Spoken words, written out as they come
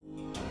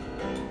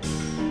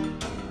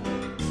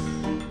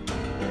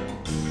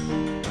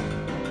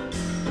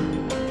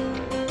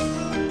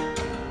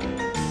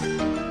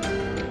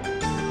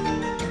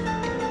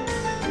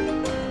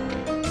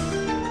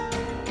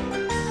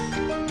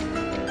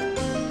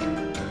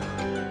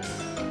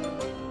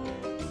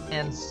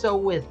And so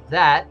with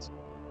that,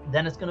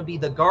 then it's going to be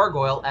the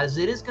gargoyle, as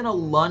it is going to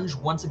lunge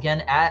once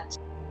again at...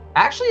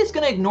 Actually, it's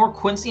going to ignore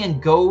Quincy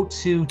and go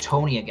to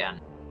Tony again.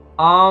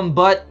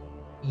 But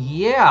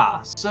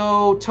yeah.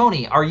 So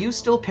Tony, are you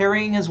still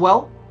parrying as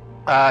well?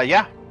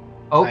 Yeah.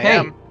 Okay. I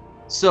am.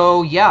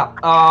 So yeah.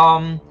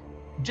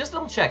 Just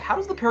double check. How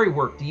does the parry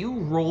work? Do you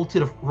roll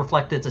to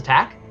reflect its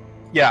attack?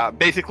 Yeah.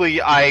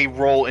 Basically, I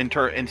roll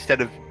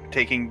instead of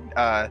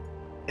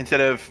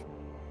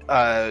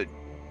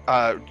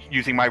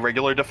using my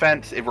regular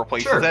defense, it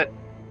replaces it.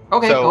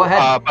 Okay, so, go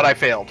ahead. But I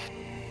failed.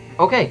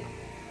 Okay.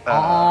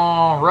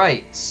 All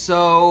right.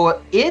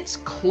 So its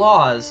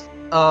claws.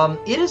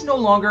 It is no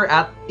longer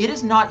it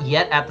is not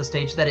yet at the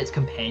stage that its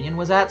companion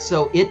was at,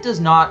 so it does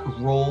not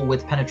roll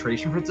with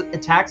penetration for its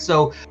attack.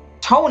 So,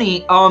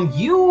 Tony,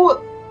 you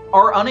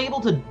are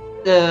unable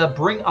to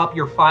bring up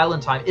your file in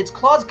time. Its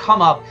claws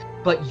come up,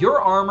 but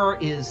your armor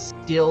is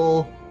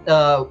still,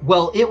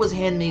 it was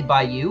handmade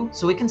by you,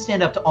 so it can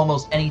stand up to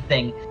almost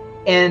anything.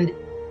 And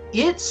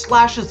it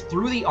slashes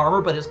through the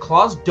armor, but its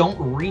claws don't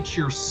reach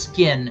your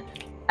skin,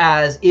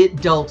 as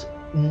it dealt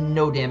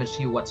no damage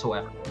to you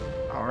whatsoever.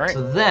 All right.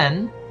 So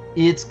then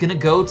it's gonna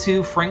go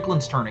to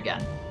Franklin's turn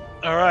again.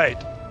 All right.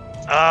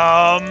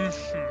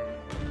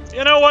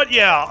 You know what?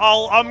 Yeah,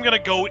 I'm gonna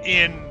go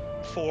in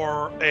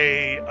for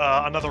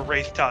another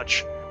Wraith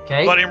Touch.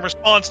 Okay. But in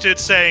response to it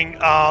saying,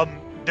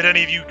 did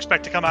any of you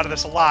expect to come out of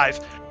this alive?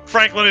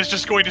 Franklin is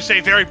just going to say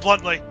very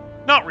bluntly,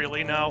 not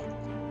really, no.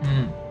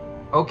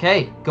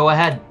 Okay, go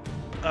ahead.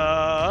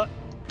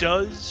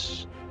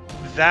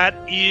 That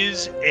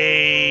is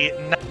a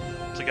 9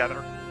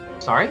 together.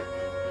 Sorry?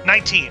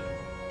 19.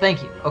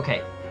 Thank you.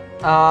 Okay.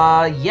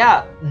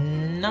 Yeah,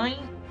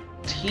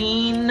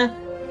 19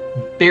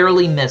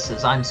 barely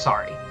misses. I'm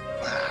sorry.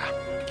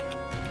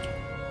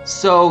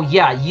 So,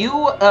 yeah,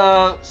 you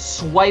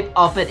swipe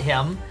up at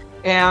him,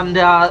 and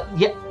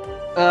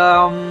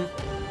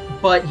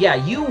but yeah,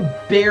 you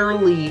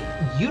barely,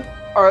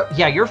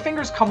 your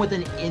fingers come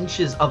within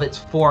inches of its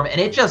form,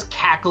 and it just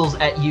cackles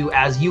at you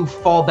as you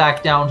fall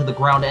back down to the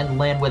ground and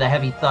land with a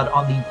heavy thud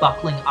on the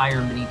buckling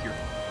iron beneath your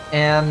feet.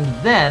 And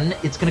then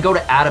it's going to go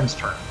to Adam's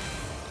turn.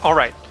 All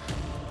right.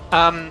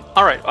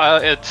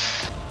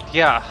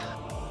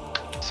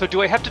 So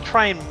do I have to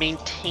try and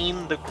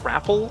maintain the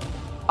grapple?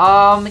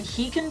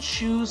 He can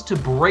choose to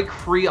break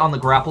free on the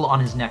grapple on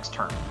his next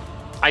turn.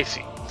 I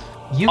see.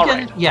 You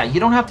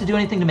don't have to do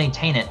anything to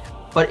maintain it,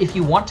 but if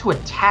you want to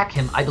attack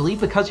him, I believe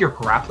because you're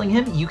grappling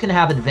him, you can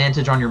have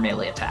advantage on your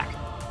melee attack.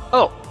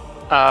 Oh,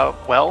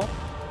 well,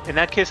 in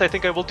that case, I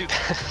think I will do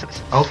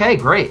that. Okay,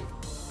 great.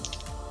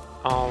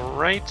 All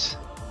right.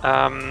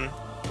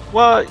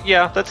 Well,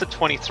 yeah, that's a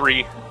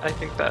 23. I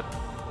think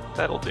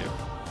that'll do.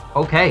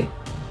 Okay.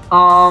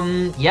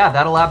 Yeah,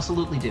 that'll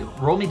absolutely do.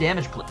 Roll me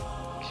damage, please.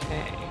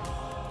 Okay.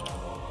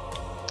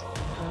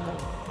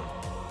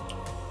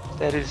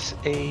 That is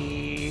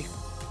a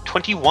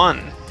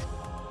 21.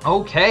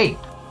 Okay.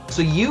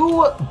 So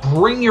you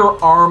bring your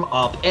arm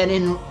up, and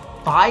in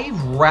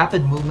 5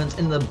 rapid movements,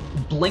 in the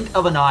blink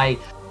of an eye,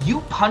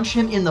 you punch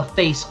him in the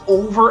face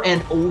over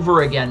and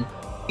over again,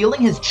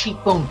 feeling his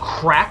cheekbone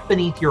crack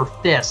beneath your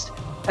fist.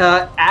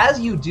 As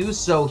you do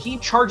so, he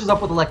charges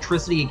up with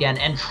electricity again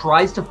and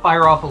tries to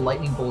fire off a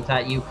lightning bolt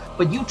at you,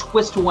 but you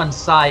twist to one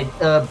side,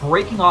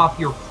 breaking off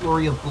your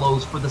flurry of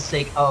blows for the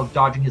sake of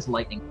dodging his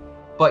lightning.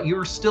 But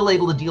you're still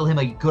able to deal him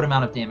a good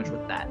amount of damage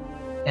with that.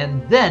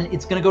 And then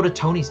it's going to go to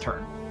Tony's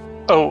turn.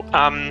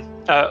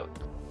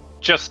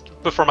 Just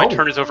before my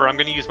turn is over, I'm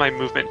going to use my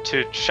movement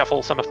to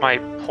shuffle some of my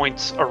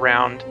points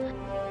around.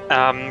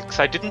 Because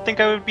I didn't think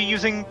I would be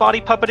using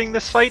body puppeting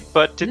this fight,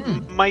 but it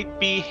might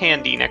be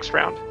handy next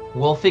round.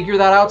 We'll figure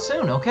that out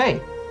soon. Okay.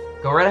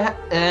 Go right ahead.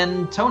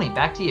 And Tony,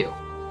 back to you.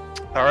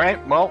 All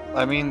right. Well,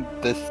 I mean,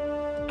 this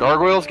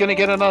gargoyle's going to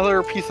get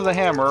another piece of the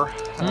hammer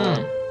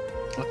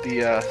with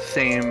the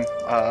same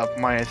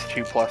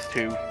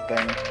 -2/+2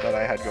 thing that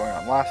I had going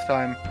on last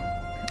time.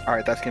 All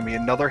right, that's going to be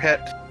another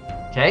hit.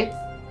 Okay.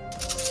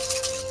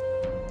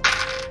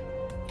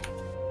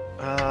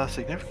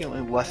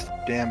 Significantly less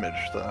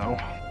damage, though.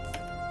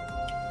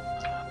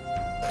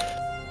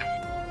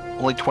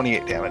 Only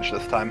 28 damage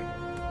this time.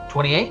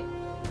 28?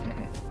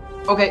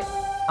 Okay.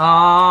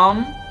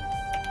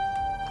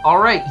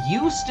 Alright,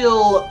 you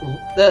still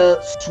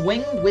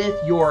swing with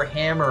your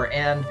hammer,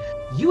 and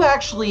you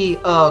actually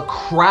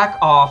crack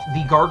off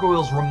the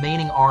gargoyle's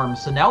remaining arm,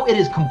 so now it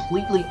is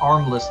completely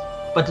armless.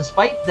 But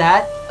despite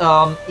that,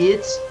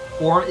 its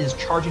form is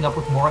charging up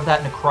with more of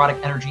that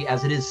necrotic energy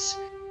as it is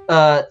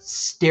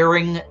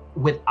staring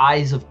with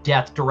eyes of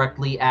death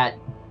directly at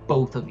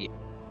both of you.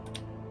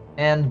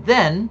 And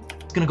then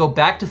it's going to go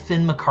back to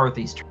Finn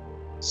McCarthy's turn.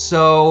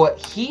 So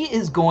he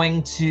is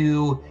going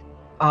to,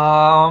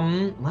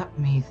 let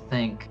me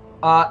think.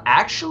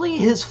 Actually,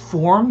 his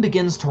form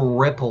begins to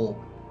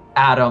ripple,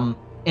 Adam,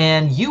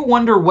 and you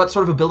wonder what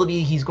sort of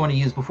ability he's going to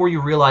use before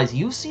you realize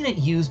you've seen it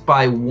used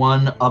by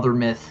one other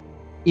myth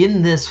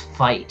in this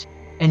fight.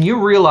 And you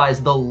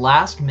realize the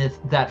last myth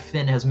that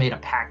Finn has made a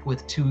pact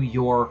with, to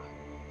your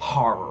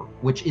horror,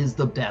 which is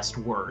the best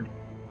word.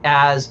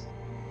 as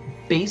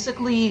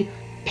basically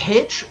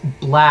pitch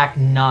black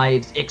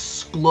knives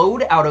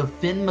explode out of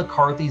Finn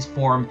McCarthy's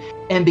form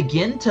and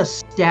begin to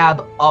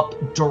stab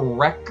up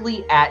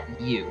directly at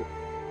you.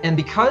 And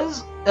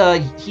because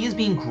he is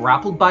being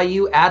grappled by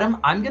you, Adam,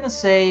 I'm going to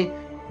say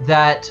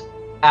that,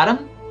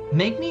 Adam,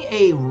 make me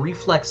a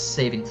reflex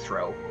saving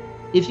throw.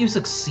 If you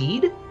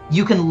succeed,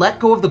 you can let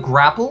go of the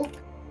grapple,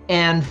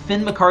 and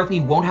Finn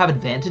McCarthy won't have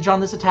advantage on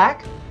this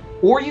attack,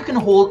 or you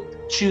can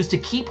choose to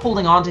keep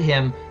holding on to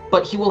him,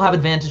 but he will have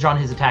advantage on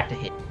his attack to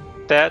hit.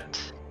 That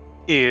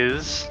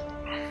is...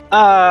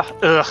 I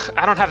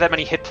don't have that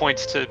many hit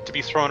points to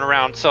be thrown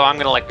around, so I'm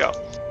going to let go.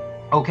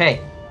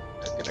 Okay.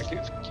 I'm going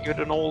to give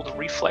an old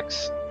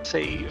reflex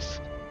save.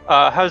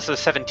 How's the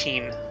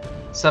 17?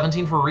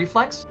 17 for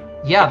reflex?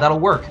 Yeah, that'll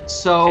work.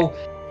 So,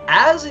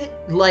 as it,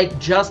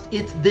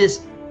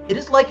 it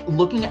is like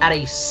looking at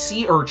a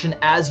sea urchin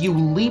as you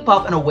leap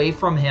up and away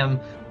from him.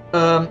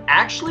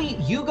 Actually,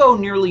 you go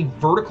nearly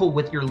vertical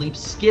with your leap,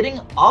 skidding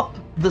up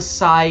the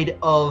side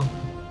of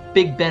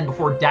Big Ben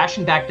before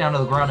dashing back down to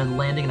the ground and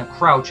landing in a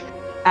crouch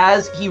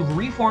as he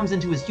reforms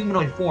into his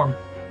humanoid form,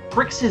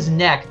 pricks his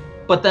neck,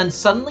 but then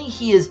suddenly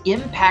he is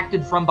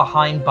impacted from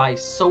behind by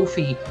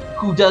Sophie,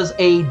 who does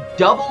a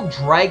double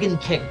dragon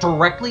kick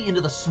directly into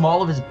the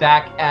small of his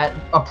back at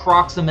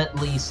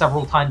approximately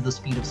several times the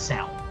speed of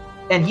sound.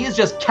 And he is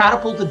just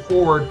catapulted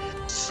forward,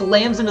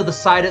 slams into the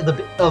side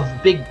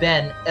of Big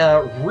Ben,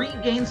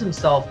 regains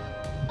himself,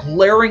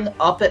 glaring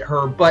up at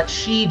her, but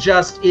she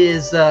just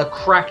is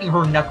cracking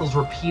her knuckles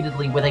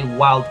repeatedly with a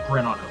wild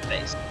grin on her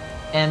face.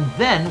 And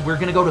then we're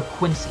going to go to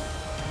Quincy.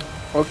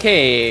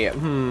 Okay,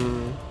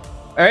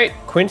 Alright,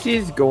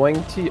 Quincy's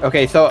going to...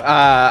 Okay, so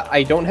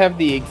I don't have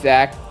the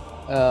exact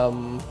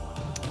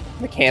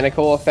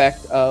mechanical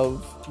effect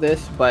of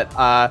this, but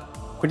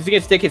Quincy's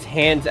going to stick his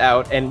hands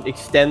out and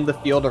extend the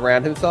field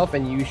around himself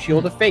and use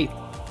Shield of Faith.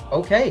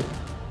 Okay.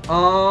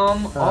 All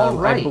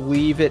right. I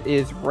believe it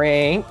is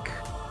rank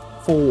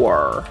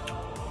 4.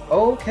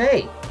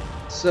 Okay.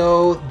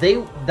 So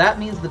that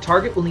means the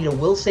target will need a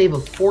will save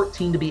of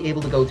 14 to be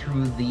able to go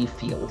through the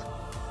field.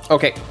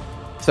 Okay.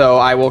 So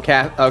I will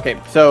cast... Okay,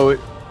 so...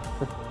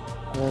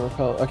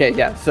 Okay,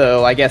 yeah,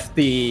 so I guess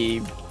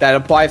that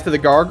applies to the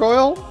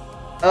gargoyle?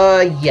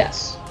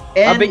 Yes.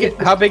 And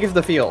how big is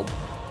the field?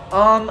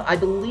 I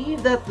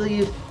believe that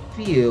the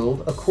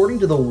field, according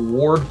to the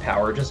ward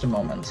power, just a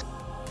moment.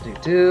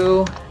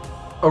 A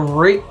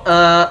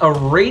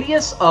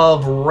radius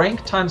of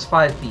rank times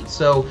 5 feet.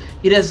 So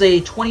it has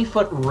a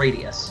 20-foot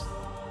radius.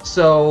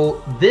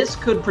 So this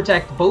could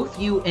protect both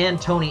you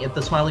and Tony if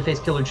the smiley face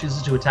killer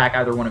chooses to attack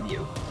either one of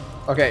you.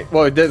 Okay,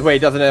 well, wait,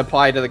 doesn't it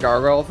apply to the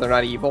gargoyles? They're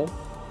not evil?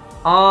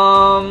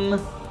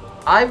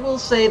 I will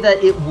say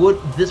that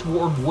this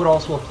ward would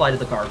also apply to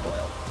the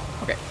gargoyle.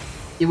 Okay.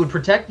 It would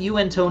protect you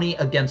and Tony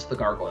against the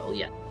gargoyle,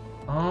 yeah.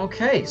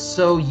 Okay,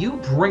 so you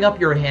bring up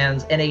your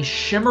hands, and a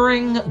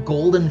shimmering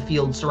golden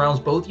field surrounds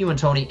both you and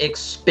Tony,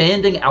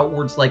 expanding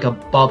outwards like a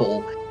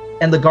bubble.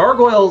 And the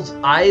gargoyle's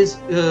eyes,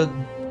 the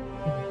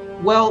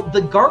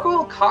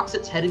gargoyle cocks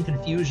its head in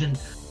confusion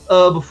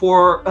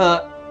before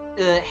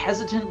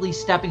hesitantly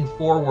stepping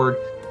forward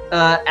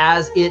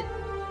as it,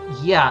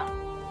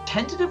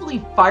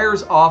 tentatively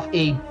fires off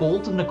a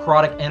bolt of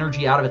necrotic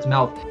energy out of its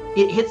mouth.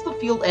 It hits the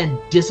field and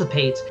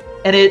dissipates,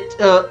 and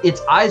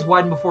its eyes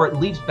widen before it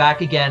leaps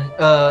back again,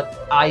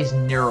 eyes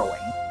narrowing.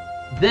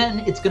 Then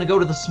it's going to go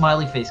to the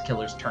smiley face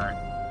killer's turn,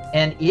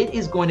 and it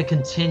is going to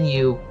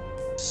continue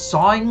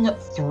sawing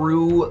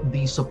through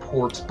the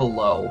supports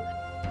below.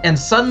 And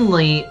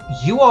suddenly,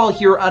 you all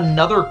hear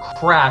another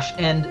crash,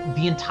 and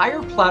the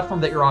entire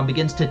platform that you're on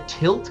begins to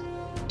tilt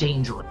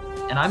dangerously.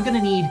 And I'm going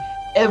to need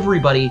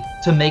everybody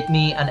to make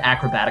me an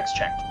acrobatics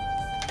check.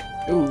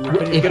 Ooh,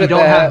 if you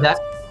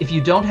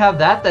don't have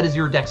that, that is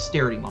your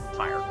dexterity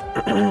modifier.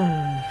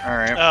 All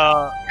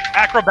right.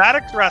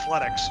 Acrobatics or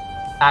athletics?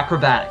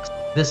 Acrobatics.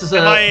 This is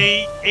Am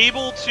I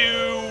able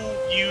to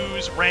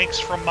use ranks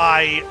from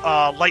my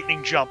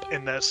lightning jump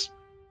in this?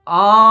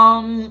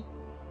 I mean,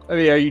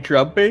 are you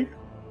jumping?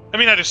 I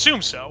mean, I'd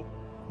assume so.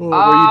 Where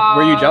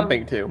are you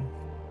jumping to?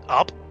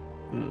 Up.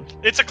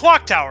 It's a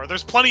clock tower.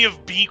 There's plenty of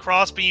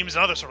cross beams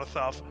and other sort of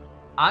stuff.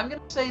 I'm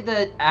going to say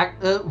that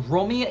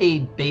roll me a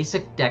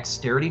basic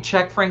dexterity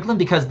check, Franklin,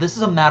 because this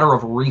is a matter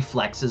of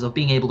reflexes, of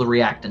being able to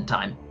react in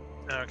time.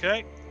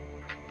 Okay.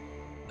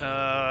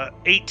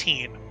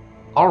 18.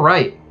 All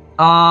right.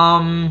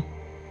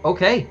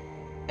 Okay.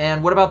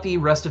 And what about the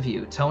rest of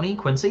you? Tony,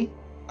 Quincy?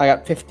 I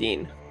got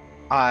 15.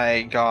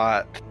 I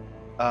got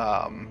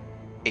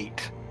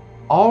 8.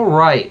 All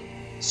right.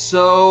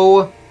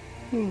 So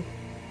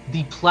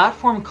the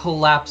platform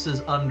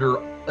collapses under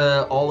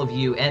all of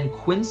you, and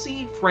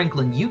Quincy,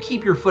 Franklin, you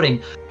keep your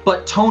footing,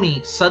 but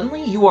Tony,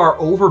 suddenly you are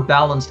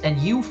overbalanced and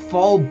you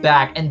fall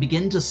back and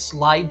begin to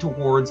slide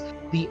towards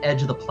the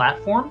edge of the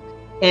platform,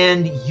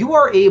 and you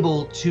are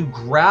able to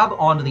grab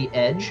onto the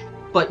edge,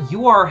 but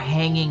you are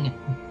hanging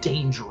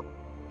dangerously.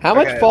 How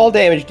much fall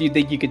damage do you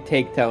think you could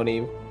take,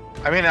 Tony?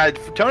 I mean,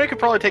 Tony could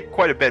probably take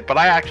quite a bit, but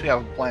I actually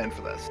have a plan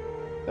for this.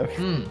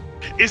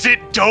 Is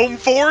it Dome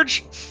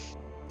Forge?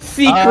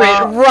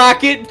 Secret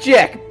rocket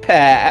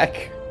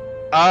jetpack.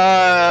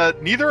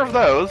 Neither of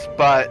those,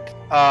 but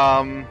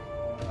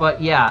But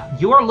yeah,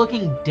 you are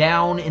looking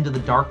down into the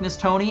darkness,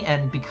 Tony,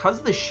 and because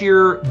of the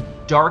sheer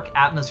dark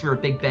atmosphere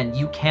of Big Ben,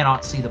 you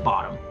cannot see the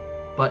bottom.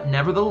 But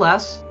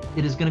nevertheless,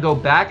 it is going to go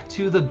back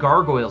to the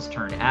gargoyle's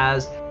turn,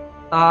 as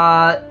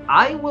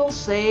I will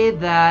say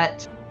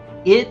that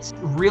it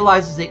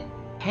realizes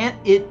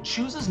it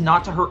chooses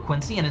not to hurt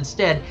Quincy, and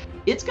instead,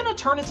 it's going to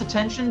turn its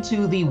attention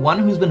to the one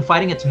who's been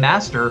fighting its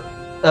master.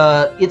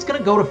 It's going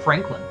to go to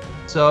Franklin.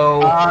 So,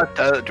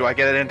 do I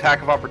get an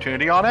attack of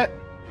opportunity on it?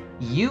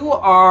 You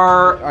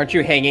are... Aren't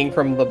you hanging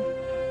from the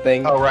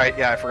thing? Oh, right.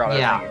 Yeah, I forgot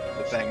Yeah. I was hanging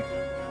from the thing.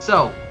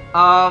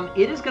 So,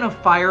 it is going to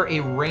fire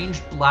a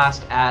ranged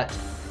blast at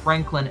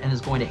Franklin and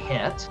is going to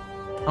hit.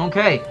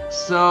 Okay,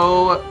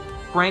 so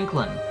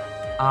Franklin,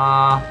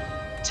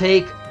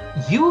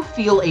 you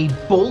feel a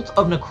bolt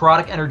of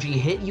necrotic energy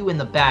hit you in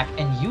the back,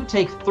 and you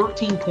take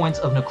 13 points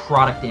of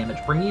necrotic damage,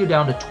 bringing you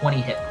down to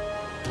 20 hit.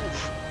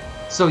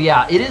 So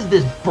yeah, it is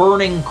this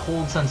burning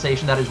cold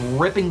sensation that is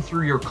ripping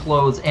through your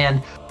clothes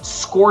and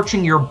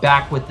scorching your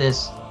back with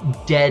this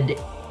dead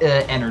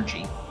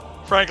energy.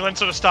 Franklin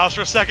sort of stops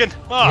for a second.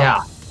 Oh,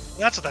 Yeah.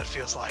 That's what that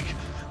feels like.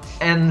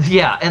 And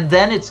yeah, and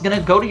then it's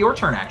gonna go to your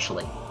turn,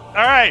 actually. All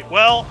right.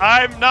 Well,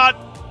 I'm not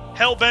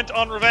hell-bent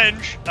on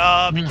revenge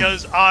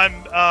because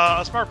I'm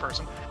a smart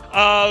person.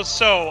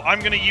 So I'm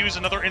going to use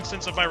another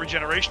instance of my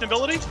regeneration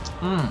ability.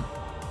 And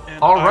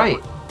All I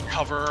right. will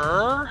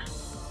cover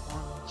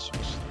 1, 6,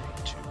 3,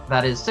 2.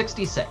 That is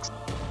 66.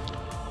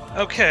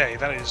 Okay,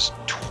 that is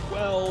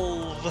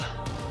 12,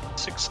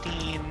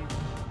 16,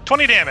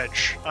 20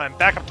 damage. I'm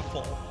back up to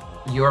full.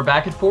 You're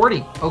back at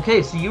 40.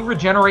 Okay, so you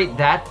regenerate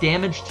that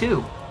damage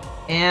too.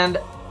 And,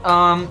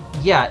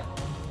 yeah.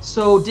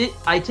 So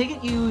I take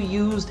it you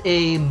used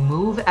a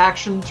move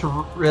action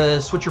to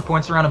switch your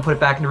points around and put it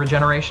back into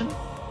regeneration?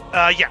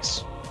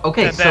 Yes.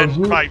 Okay, And so then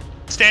you... for my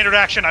standard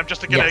action, I'm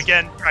just going to Yes.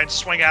 again try and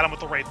swing at him with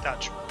the Wraith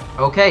Touch.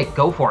 Okay,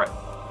 go for it.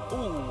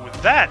 Ooh,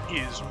 that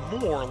is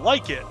more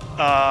like it.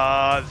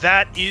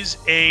 That is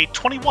a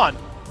 21.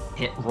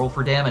 Hit, roll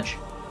for damage.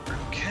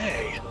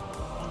 Okay.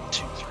 1,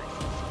 2, 3,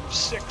 4, 5,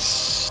 6,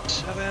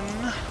 7.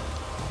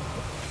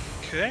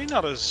 Okay,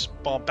 not as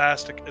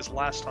bombastic as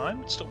last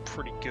time. It's still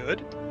pretty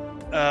good.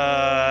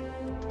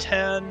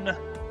 10.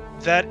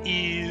 That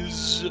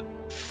is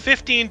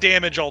 15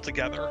 damage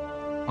altogether.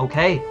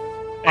 Okay.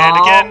 And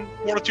again,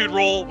 fortitude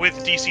roll with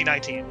DC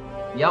 19.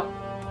 Yep.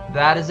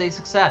 That is a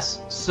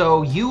success.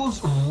 So you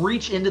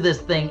reach into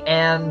this thing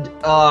and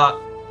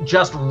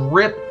just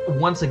rip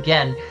once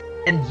again,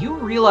 and you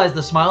realize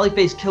the smiley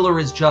face killer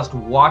is just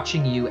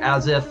watching you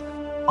as if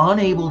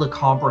unable to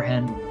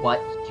comprehend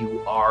what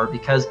you are,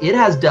 because it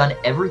has done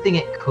everything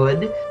it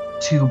could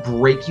to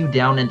break you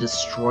down and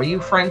destroy you,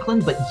 Franklin,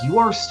 but you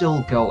are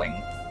still going.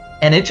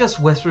 And it just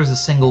whispers a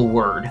single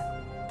word: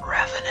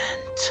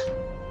 Revenant.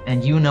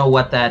 And you know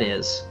what that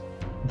is.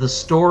 The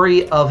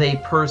story of a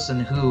person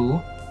who,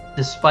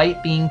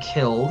 despite being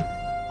killed,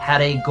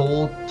 had a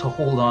goal to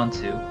hold on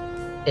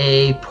to.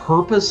 A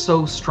purpose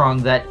so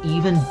strong that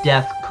even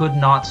death could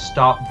not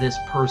stop this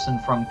person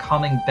from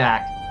coming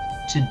back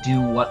to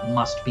do what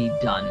must be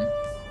done.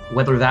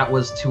 Whether that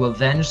was to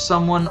avenge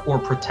someone or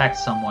protect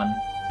someone.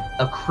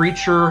 A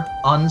creature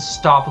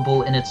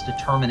unstoppable in its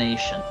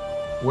determination.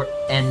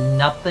 And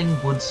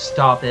nothing would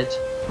stop it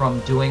from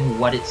doing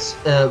what it's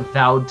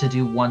vowed to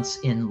do once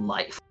in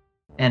life.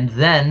 And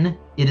then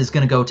it is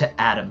going to go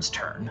to Adam's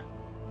turn.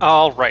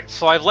 All right,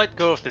 so I've let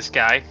go of this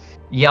guy.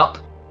 Yep.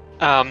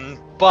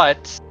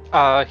 But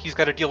he's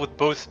got to deal with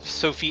both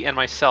Sophie and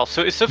myself.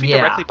 So is Sophie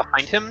Yeah. directly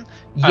behind him?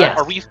 Yes.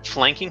 Are we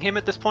flanking him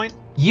at this point?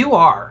 You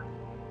are.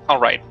 All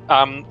right.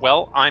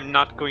 Well, I'm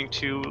not going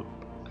to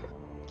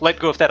let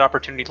go of that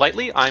opportunity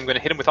lightly. I'm going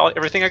to hit him with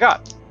everything I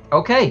got.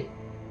 Okay.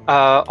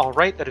 All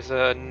right, that is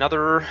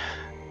another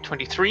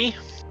 23.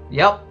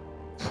 Yep.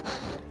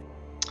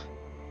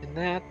 And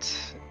that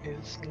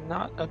is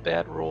not a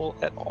bad roll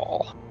at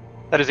all.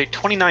 That is a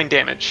 29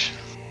 damage.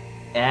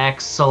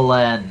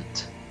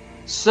 Excellent.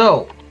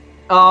 So,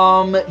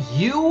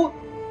 you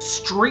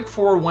streak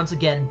forward once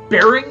again,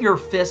 burying your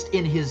fist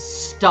in his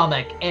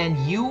stomach, and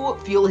you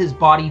feel his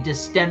body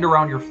distend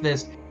around your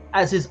fist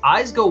as his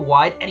eyes go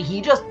wide, and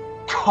he just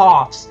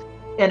coughs,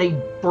 and a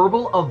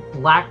burble of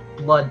black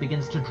blood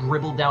begins to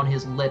dribble down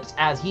his lips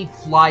as he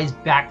flies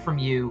back from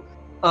you,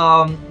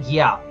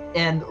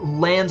 and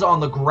lands on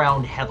the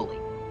ground heavily.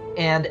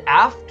 And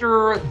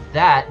after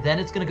that, then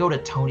it's going to go to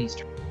Tony's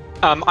turn.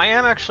 I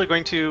am actually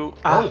going to.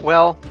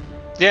 Well,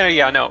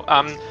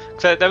 no.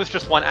 So that was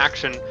just one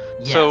action.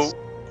 Yes. So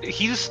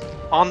he's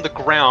on the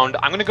ground.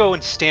 I'm going to go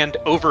and stand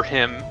over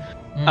him,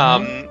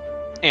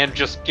 and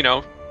just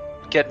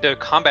get into a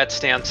combat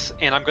stance.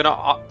 And I'm going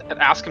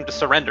to ask him to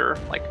surrender.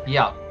 Like,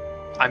 Yeah.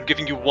 I'm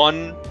giving you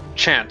one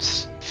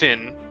chance,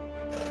 Finn.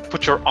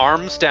 Put your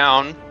arms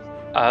down,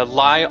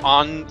 lie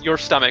on your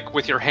stomach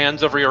with your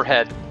hands over your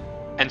head,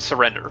 and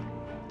surrender.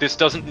 This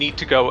doesn't need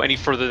to go any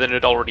further than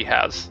it already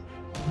has.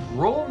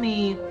 roll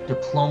me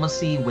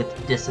diplomacy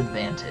with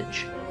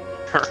disadvantage.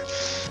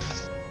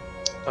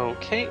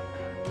 Okay,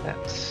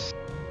 that's...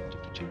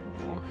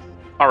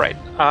 All right.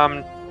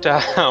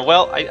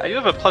 Well, I do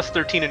have a plus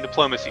 13 in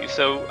diplomacy,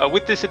 so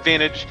with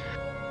disadvantage,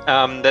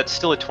 that's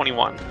still a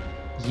 21.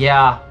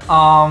 Yeah.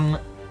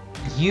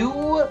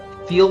 You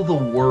feel the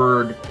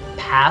word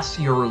pass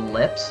your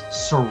lips,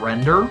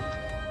 surrender,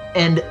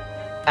 and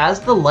as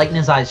the light in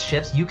his eyes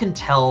shifts, you can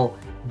tell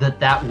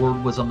that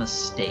word was a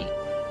mistake.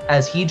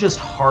 As he just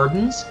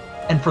hardens,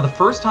 and for the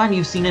first time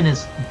you've seen in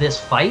this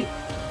fight,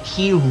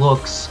 he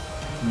looks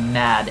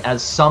mad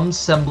as some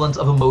semblance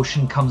of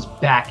emotion comes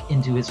back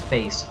into his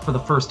face for the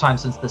first time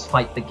since this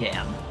fight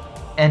began.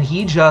 And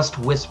he just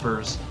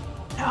whispers,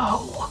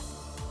 "No."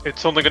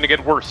 It's only going to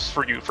get worse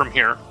for you from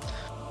here.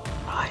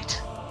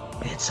 Right.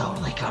 It's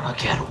only gonna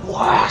get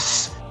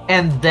worse.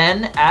 And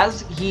then,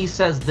 as he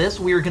says this,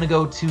 we're gonna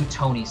go to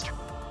Tony's turn.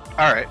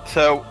 All right,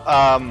 so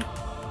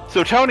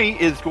Tony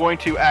is going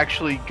to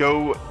actually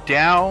go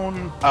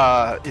down.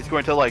 Is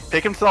going to like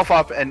pick himself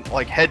up and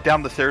like head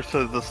down the stairs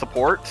to the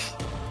supports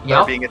that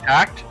are being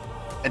attacked.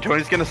 And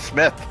Tony's gonna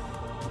smith.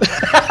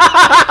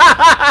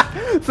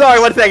 Sorry,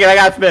 1 second. I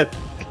got smith.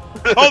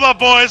 Hold up,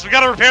 boys. We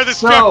gotta repair this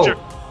structure.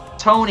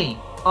 Tony,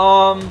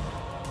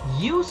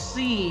 you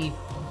see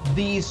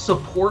the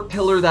support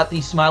pillar that the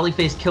smiley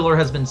face killer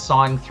has been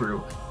sawing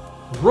through.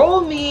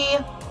 Roll me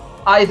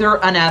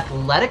either an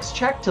athletics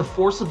check to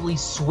forcibly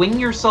swing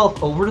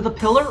yourself over to the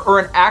pillar, or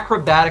an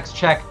acrobatics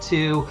check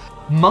to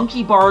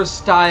monkey bars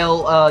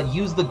style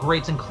use the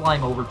grates and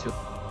climb over to it.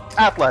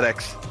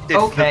 Athletics.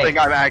 It's the thing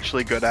I'm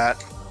actually good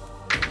at.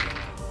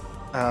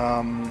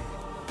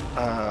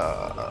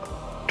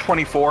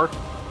 24.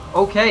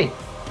 Okay,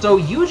 so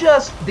you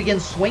just begin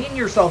swinging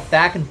yourself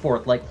back and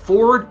forth, like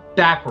forward,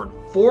 backward,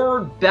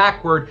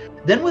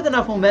 then with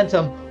enough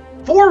momentum,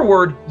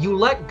 forward, you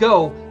let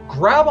go,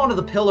 grab onto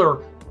the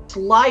pillar,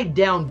 slide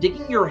down,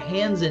 digging your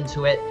hands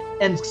into it,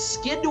 and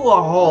skid to a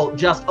halt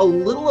just a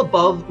little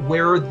above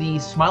where the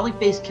smiley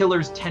face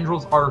killer's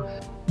tendrils are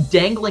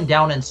dangling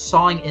down and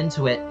sawing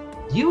into it.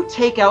 You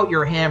take out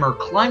your hammer,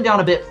 climb down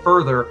a bit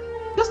further.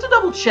 Just to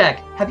double check,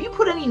 have you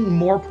put any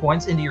more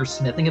points into your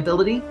smithing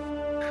ability?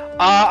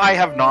 I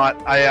have not.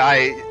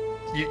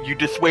 You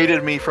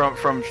dissuaded me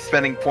from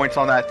spending points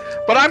on that,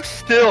 but I'm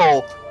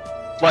still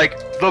like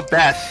the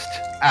best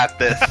at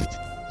this.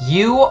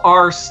 You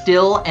are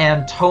still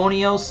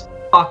Antonios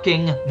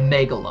fucking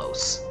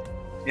Megalos.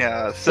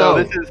 Yeah,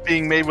 so this is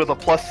being made with a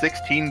plus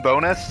 16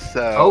 bonus,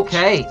 so...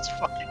 Okay. Jesus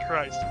fucking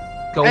Christ.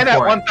 Go and for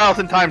at it.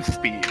 1,000 times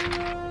speed.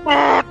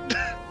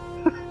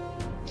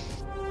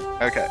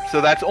 Okay, so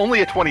that's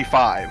only a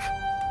 25.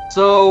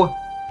 So,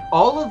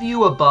 all of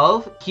you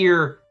above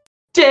hear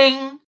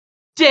ding,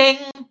 ding,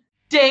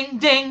 ding,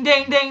 ding,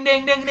 ding, ding,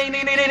 ding, ding, ding, ding, ding,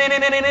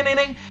 ding, ding, ding,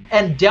 ding,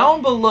 and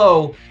down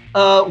below,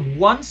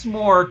 once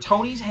more,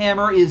 Tony's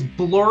hammer is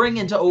blurring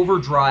into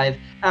overdrive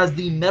as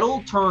the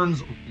metal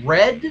turns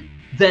red,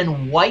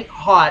 then white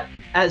hot,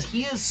 as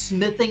he is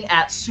smithing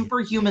at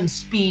superhuman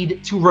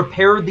speed to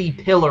repair the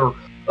pillar,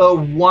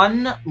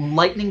 one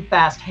lightning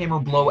fast hammer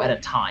blow at a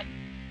time.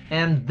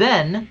 And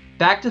then,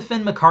 back to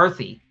Finn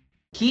McCarthy.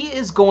 He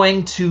is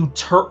going to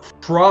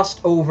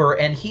thrust over,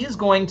 and he is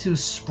going to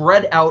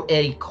spread out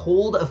a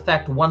cold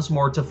effect once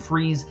more to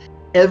freeze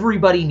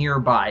everybody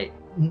nearby,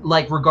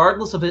 like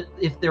regardless of it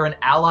if they're an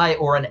ally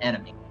or an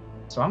enemy.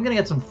 So I'm going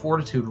to get some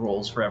fortitude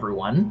rolls for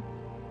everyone.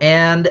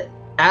 And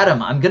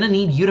Adam, I'm going to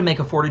need you to make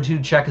a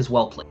fortitude check as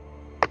well, please.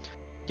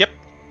 Yep,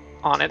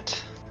 on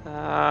it.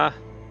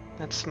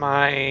 That's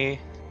my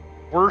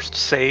worst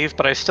save,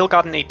 but I still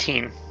got an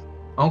 18.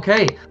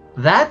 Okay,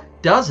 that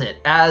does it.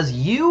 As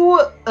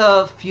you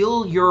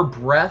feel your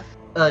breath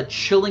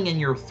chilling in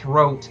your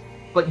throat,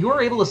 but you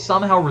are able to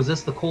somehow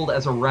resist the cold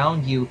as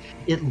around you,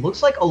 it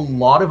looks like a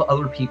lot of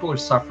other people are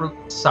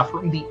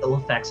suffering the ill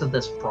effects of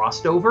this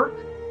frost over.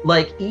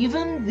 Like,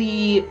 even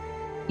the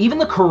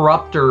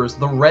corruptors,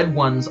 the red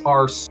ones,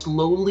 are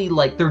slowly,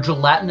 like, their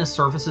gelatinous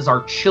surfaces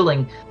are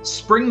chilling.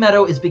 Spring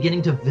Meadow is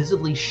beginning to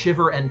visibly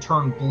shiver and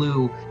turn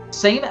blue.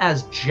 Same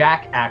as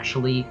Jack,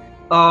 actually.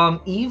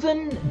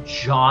 Even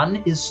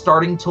John is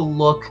starting to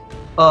look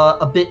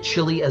a bit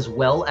chilly as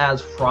well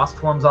as frost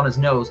forms on his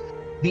nose.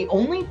 The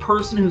only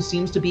person who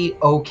seems to be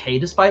okay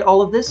despite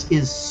all of this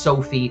is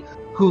Sophie,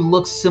 who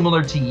looks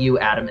similar to you,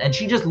 Adam, and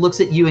she just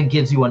looks at you and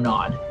gives you a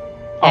nod.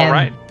 All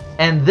right.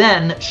 And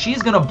then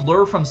she's going to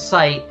blur from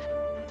sight.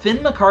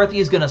 Finn McCarthy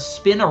is going to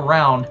spin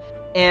around,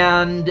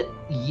 and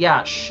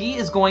yeah, she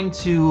is going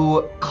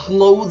to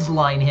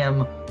clothesline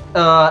him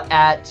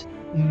at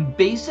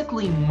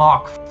basically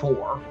Mach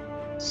 4.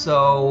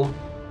 So,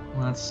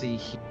 let's see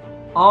here.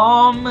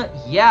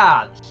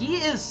 Yeah, he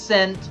is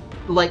sent,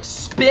 like,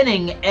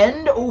 spinning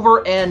end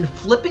over end,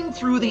 flipping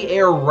through the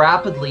air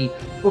rapidly,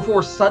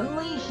 before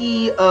suddenly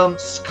he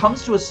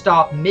comes to a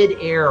stop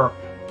mid-air,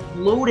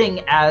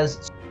 floating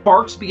as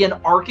sparks begin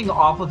arcing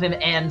off of him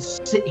and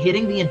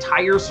hitting the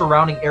entire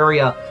surrounding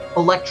area,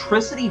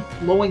 electricity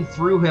flowing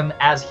through him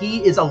as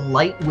he is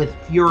alight with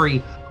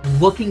fury,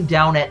 looking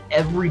down at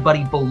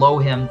everybody below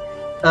him.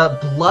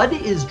 blood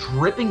is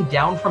dripping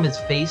down from his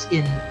face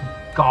in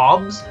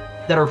gobs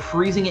that are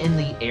freezing in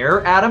the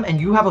air, Adam,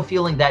 and you have a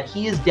feeling that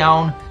he is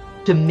down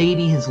to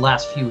maybe his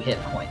last few hit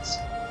points.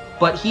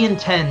 But he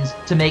intends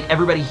to make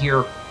everybody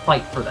here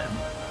fight for them.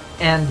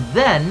 And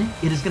then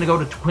it is going to go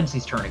to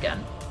Quincy's turn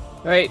again.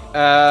 Right,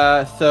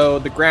 so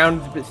the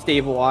ground's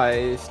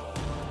stabilized.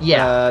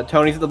 Yeah.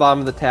 Tony's at the bottom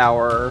of the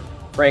tower.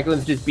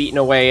 Franklin's just beating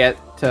away at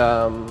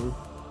the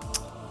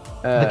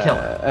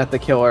killer. At the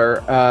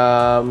killer.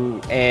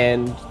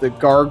 And the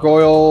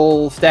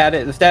gargoyle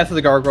status. The status of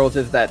the gargoyles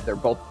is that they're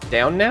both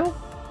down now.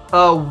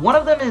 One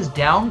of them is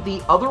down.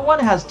 The other one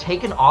has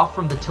taken off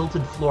from the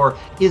tilted floor,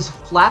 is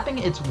flapping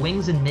its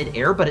wings in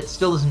midair, but it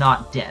still is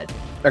not dead.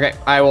 Okay,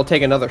 I will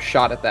take another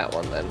shot at that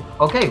one then.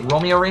 Okay, roll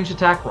me a ranged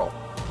attack roll.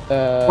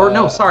 Or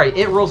no, sorry,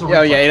 it rolls a reflex.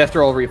 Oh yeah, it has to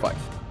roll a reflex.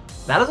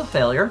 That is a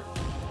failure.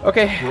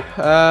 Okay,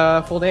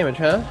 full damage,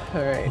 huh?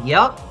 Alright.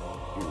 Yep.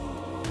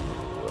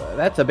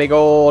 That's a big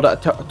old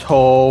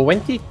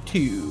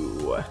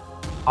 22.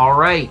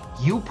 Alright,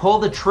 you pull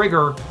the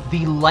trigger,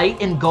 the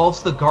light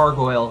engulfs the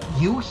gargoyle.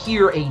 You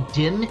hear a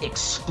dim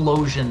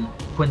explosion,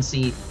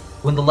 Quincy.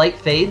 When the light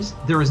fades,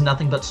 there is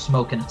nothing but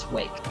smoke in its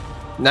wake.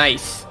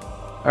 Nice.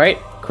 Alright,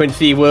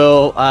 Quincy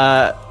will,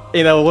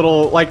 in a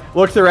little,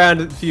 looks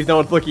around and sees no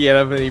one's looking at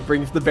him, and he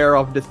brings the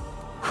barrel up and just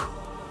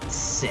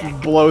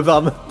Sick. blows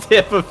on the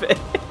tip of it.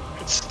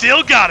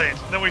 Still got it.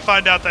 Then we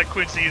find out that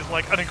Quincy is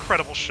like an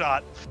incredible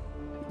shot.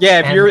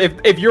 Yeah,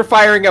 if you're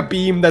firing a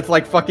beam that's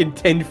like fucking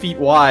 10 feet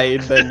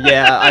wide, then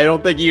yeah, I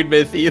don't think you'd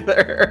miss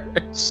either.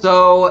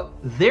 So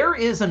there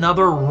is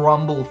another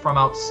rumble from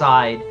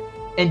outside,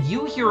 and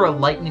you hear a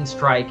lightning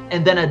strike,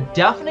 and then a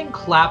deafening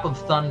clap of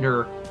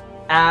thunder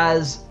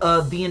as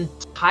the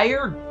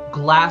entire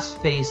glass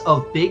face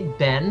of Big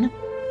Ben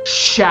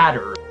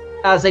shatters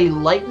as a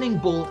lightning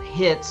bolt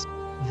hits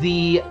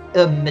the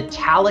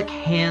metallic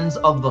hands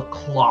of the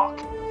clock.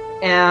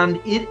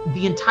 And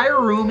the entire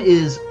room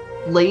is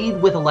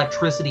laid with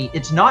electricity.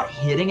 It's not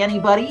hitting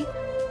anybody,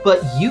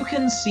 but you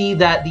can see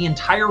that the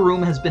entire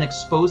room has been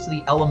exposed to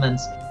the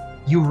elements.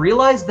 You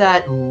realize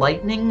that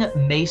lightning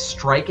may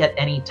strike at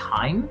any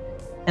time,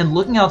 and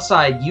looking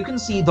outside, you can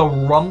see the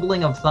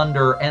rumbling of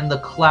thunder and the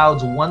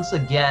clouds once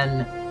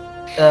again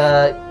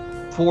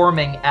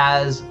forming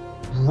as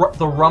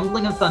the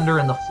rumbling of thunder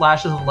and the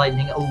flashes of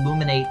lightning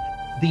illuminate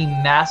the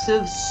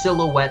massive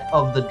silhouette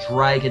of the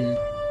dragon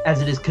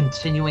as it is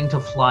continuing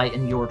to fly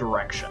in your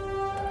direction.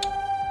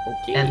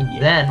 Okay.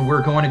 And then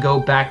we're going to go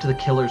back to the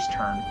killer's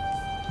turn.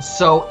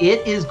 So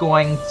it is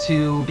going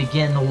to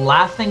begin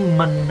laughing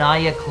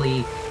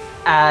maniacally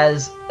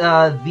as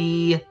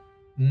the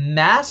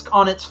mask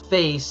on its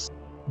face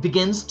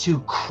begins to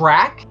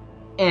crack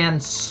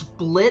and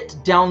split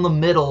down the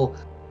middle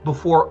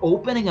before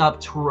opening up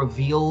to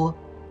reveal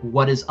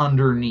what is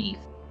underneath.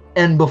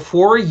 And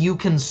before you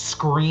can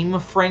scream,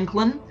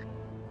 Franklin,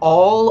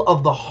 all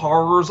of the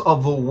horrors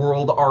of the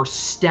world are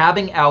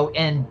stabbing out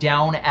and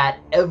down at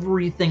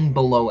everything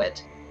below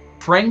it.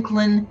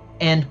 Franklin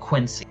and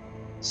Quincy.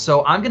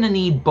 So I'm going to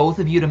need both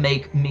of you to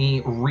make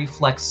me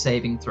reflex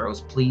saving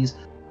throws, please.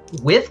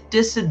 With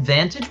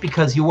disadvantage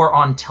because you are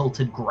on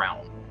tilted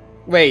ground.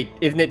 Wait,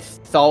 isn't it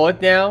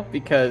solid now?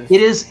 Because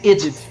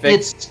it's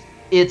fixed.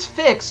 It's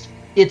fixed.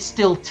 It's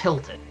still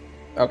tilted.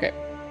 Okay.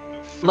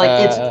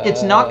 Like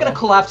it's not going to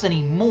collapse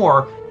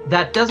anymore.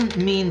 That doesn't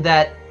mean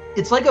that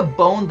it's like a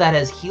bone that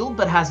has healed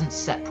but hasn't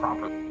set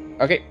properly.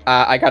 Okay,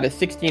 I got a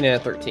 16 and a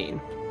 13.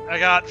 I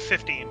got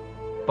 15.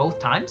 Both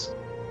times?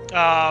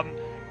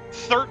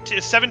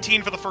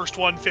 17 for the first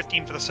one,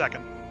 15 for the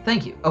second.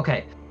 Thank you.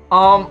 Okay.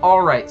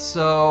 All right.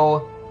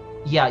 So,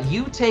 yeah,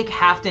 you take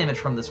half damage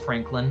from this,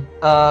 Franklin.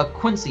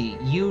 Quincy,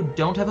 you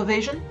don't have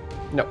evasion?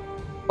 No.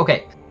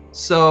 Okay.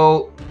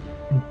 So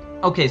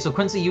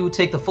Quincy, you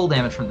take the full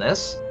damage from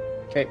this.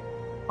 Okay.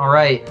 All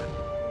right.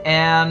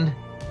 And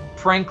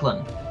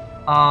Franklin,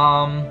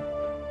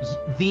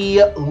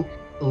 the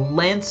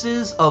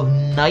lances of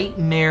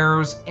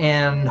nightmares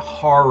and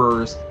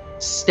horrors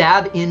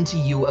stab into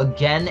you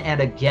again and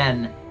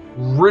again,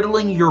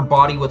 riddling your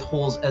body with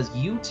holes as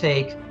you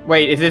take...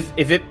 Wait, is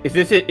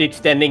this it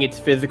extending its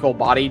physical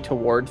body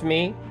towards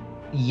me?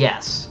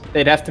 Yes.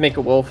 It has to make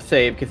a will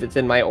save because it's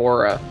in my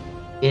aura.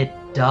 It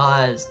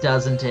does,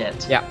 doesn't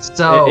it? Yeah.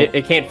 So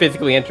it can't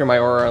physically enter my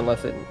aura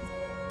unless it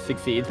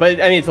succeeds.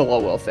 But I mean, it's a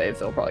low will save,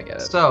 so I'll probably get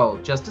it. So,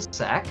 just a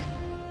sec.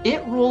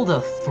 It rolled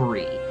a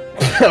 3.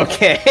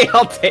 Okay,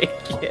 I'll take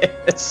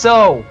it.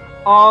 So,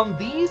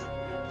 these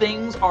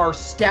things are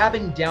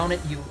stabbing down at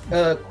you,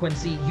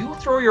 Quincy. You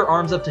throw your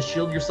arms up to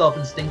shield yourself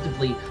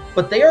instinctively,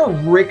 but they are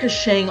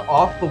ricocheting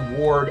off the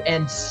ward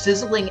and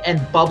sizzling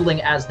and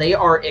bubbling as they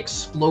are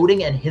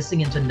exploding and hissing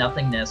into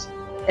nothingness.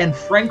 And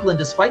Franklin,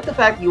 despite the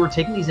fact that you were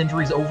taking these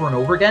injuries over and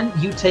over again,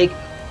 you take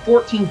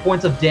 14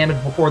 points of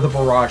damage before the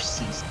barrage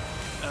ceases.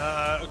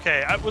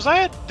 Okay.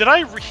 Did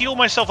I heal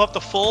myself up to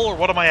full, or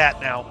what am I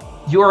at now?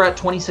 You are at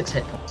 26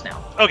 hit points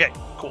now. Okay,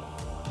 cool.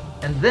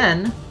 And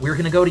then we're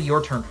going to go to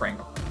your turn,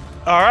 Franklin.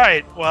 All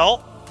right,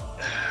 well,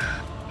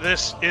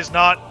 this is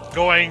not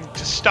going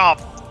to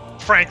stop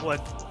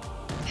Franklin.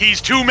 He's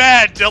too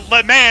mad.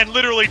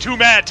 Literally too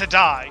mad to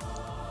die.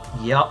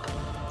 Yup.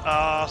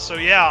 So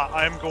yeah,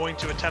 I'm going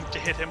to attempt to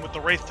hit him with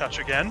the Wraith Touch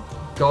again.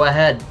 Go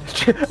ahead.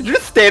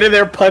 Just standing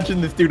there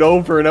punching this dude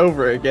over and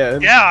over again.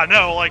 Yeah,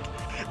 no, like,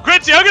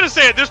 Quincy, I'm gonna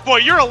say at this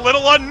point, you're a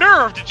little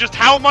unnerved at just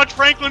how much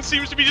Franklin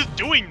seems to be just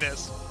doing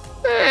this.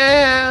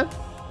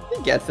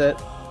 He gets it.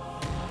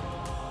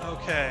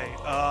 Okay,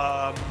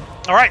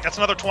 alright, that's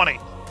another 20.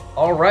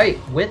 Alright,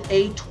 with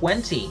a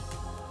 20.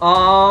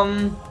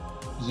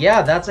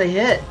 Yeah, that's a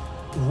hit.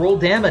 Roll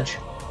damage.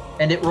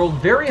 And it rolled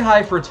very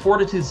high for its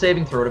Fortitude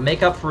saving throw to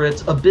make up for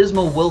its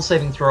abysmal will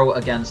saving throw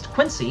against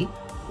Quincy.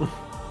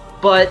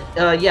 But,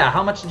 yeah,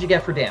 how much did you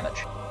get for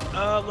damage?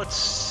 Let's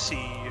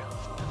see.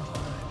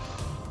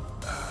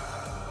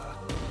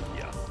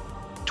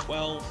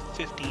 12,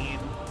 15,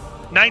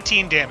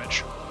 19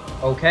 damage.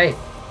 Okay.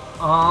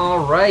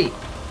 Alright.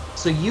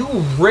 So you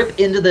rip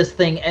into this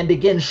thing and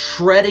begin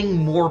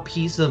shredding more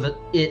pieces of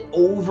it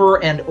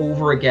over and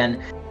over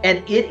again.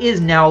 And it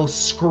is now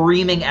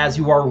screaming as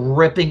you are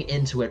ripping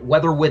into it.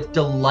 Whether with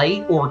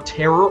delight or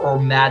terror or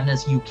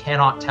madness, you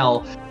cannot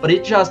tell. But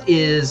it just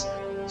is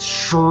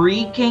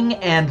shrieking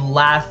and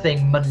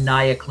laughing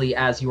maniacally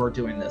as you are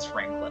doing this,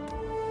 Franklin.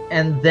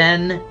 And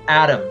then,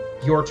 Adam,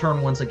 your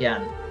turn once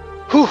again.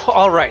 Whew,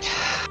 alright.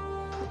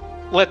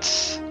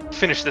 Let's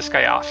finish this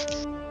guy off.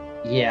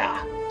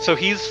 Yeah. So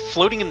he's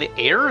floating in the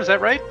air, is that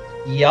right?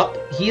 Yup.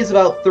 He is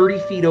about 30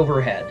 feet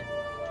overhead.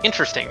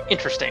 Interesting.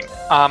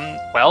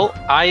 Well,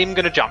 I'm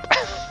gonna jump.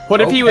 What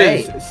if he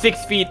Okay. was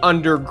 6 feet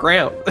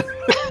underground?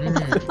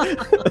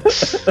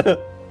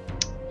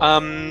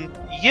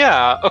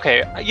 Yeah,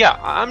 okay. Yeah,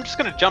 I'm just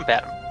gonna jump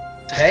at him.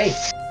 Okay.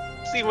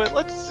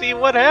 Let's see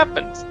what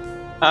happens.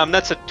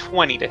 That's a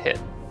 20 to hit.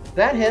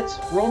 That hits.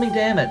 Roll me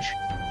damage.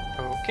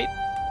 Okay,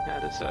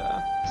 that is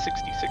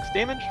 66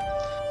 damage.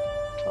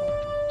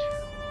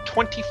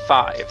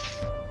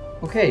 25.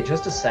 Okay,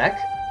 just a sec.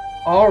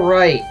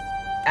 Alright.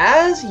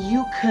 As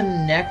you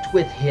connect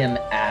with him,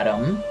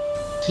 Adam,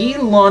 he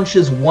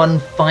launches one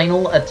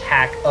final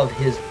attack of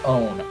his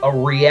own, a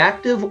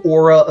reactive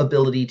aura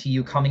ability to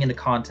you coming into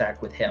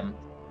contact with him.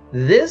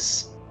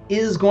 This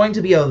is going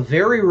to be a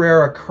very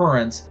rare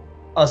occurrence,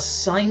 a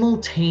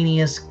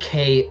simultaneous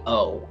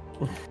KO.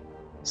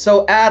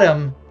 So,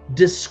 Adam,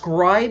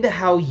 describe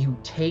how you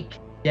take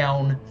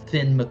down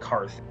Finn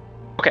McCarthy.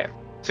 Okay,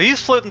 so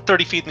he's floating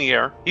 30 feet in the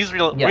air. He's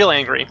real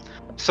angry.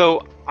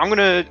 So I'm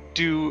gonna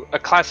do a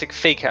classic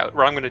fake out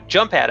where I'm gonna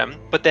jump at him,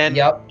 but then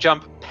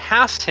jump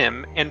past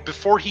him, and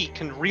before he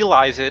can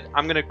realize it,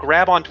 I'm gonna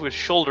grab onto his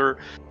shoulder,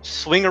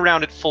 swing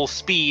around at full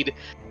speed,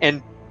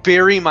 and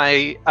bury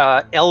my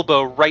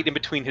elbow right in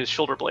between his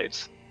shoulder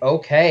blades.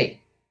 Okay.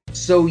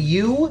 So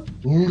you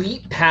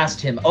leap past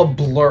him, a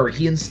blur.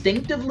 He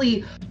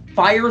instinctively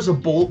fires a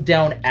bolt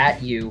down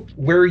at you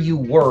where you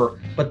were,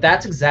 but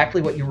that's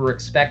exactly what you were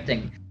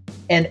expecting.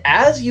 And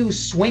as you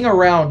swing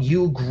around,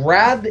 you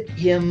grab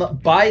him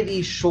by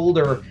the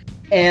shoulder,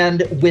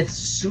 and with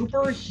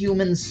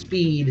superhuman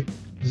speed,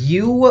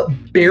 you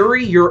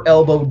bury your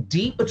elbow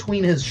deep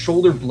between his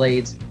shoulder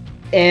blades,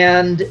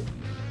 and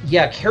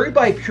yeah, carried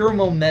by pure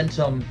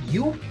momentum,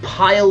 you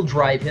pile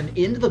drive him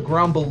into the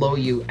ground below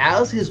you.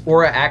 As his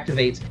aura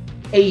activates,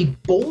 a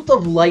bolt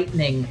of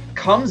lightning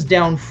comes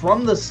down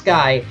from the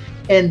sky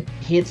and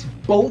hits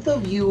both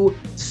of you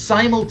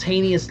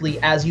simultaneously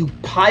as you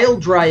pile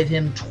drive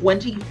him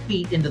 20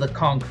 feet into the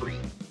concrete,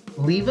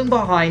 leaving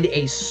behind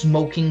a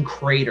smoking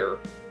crater.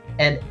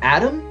 And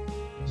Adam,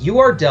 you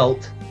are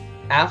dealt,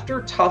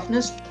 after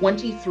toughness,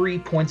 23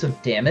 points of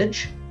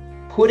damage,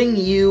 putting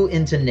you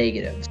into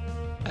negatives.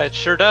 It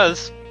sure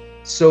does.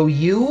 So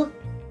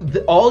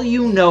all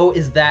you know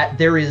is that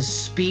there is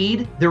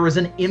speed, there is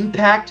an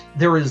impact,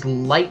 there is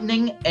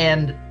lightning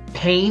and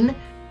pain,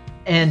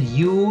 and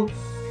you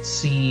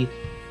see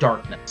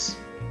darkness.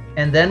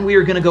 And then we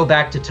are going to go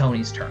back to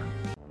Tony's turn.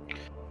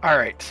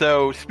 Alright,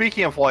 so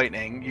speaking of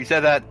lightning, you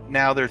said that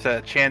now there's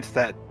a chance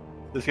that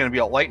there's going to be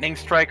a lightning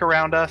strike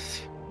around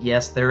us?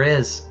 Yes, there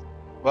is.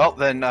 Well,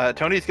 then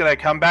Tony's going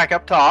to come back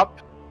up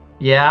top.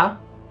 Yeah?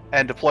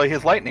 And deploy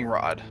his lightning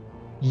rod.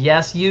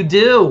 Yes, you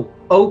do.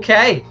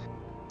 Okay.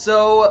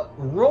 So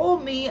roll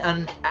me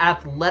an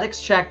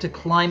athletics check to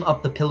climb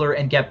up the pillar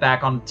and get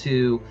back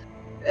onto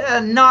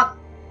not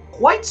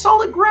quite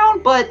solid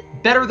ground, but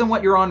better than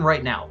what you're on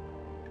right now.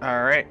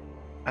 Alright.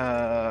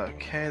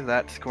 Okay,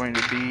 that's going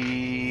to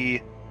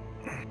be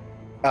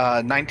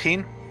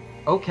 19.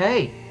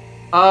 Okay.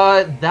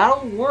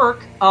 That'll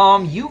work.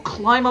 You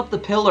climb up the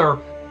pillar,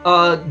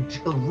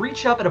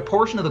 reach up at a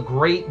portion of the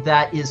grate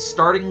that is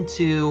starting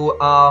to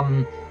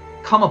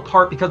come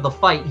apart because of the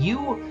fight.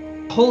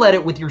 You pull at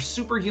it with your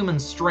superhuman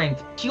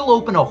strength, peel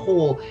open a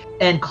hole,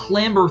 and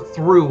clamber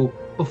through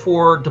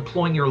before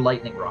deploying your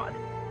lightning rod.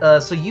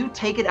 So you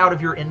take it out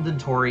of your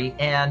inventory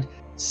and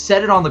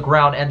set it on the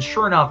ground, and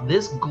sure enough,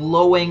 this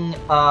glowing,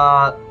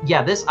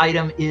 this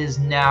item is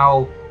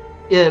now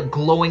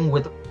glowing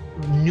with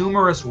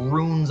numerous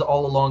runes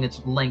all along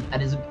its length,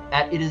 and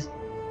it is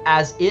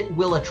as it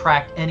will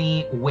attract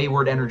any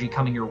wayward energy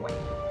coming your way.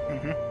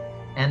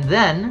 And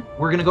then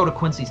we're going to go to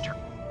Quincy's turn.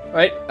 All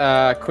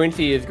right,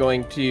 Quincy is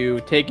going to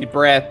take a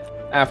breath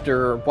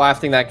after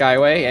blasting that guy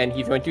away, and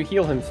he's going to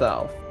heal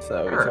himself.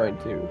 So he's going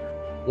to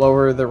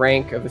lower the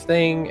rank of his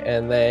thing,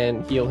 and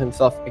then heal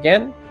himself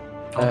again.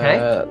 Okay.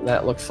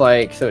 That looks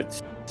like, so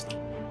it's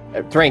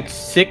rank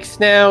 6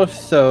 now,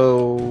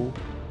 so...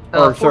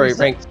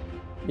 rank...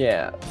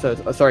 Yeah, so,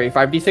 sorry,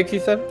 5d6 you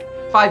said?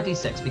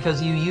 5d6,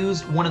 because you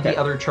used one of the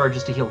other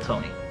charges to heal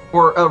Tony.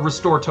 Or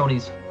restore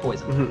Tony's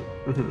poison.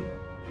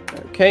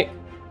 Okay,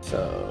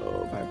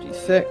 so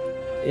 5d6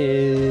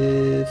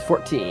 is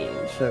 14.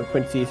 So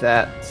Quincy's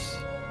at...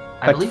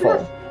 I believe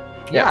full.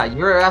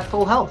 You're at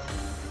full health.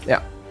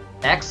 Yeah.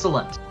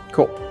 Excellent.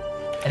 Cool.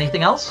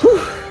 Anything else?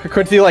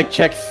 Quincy,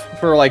 checks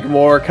for,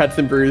 more cuts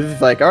and bruises.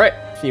 He's like, alright,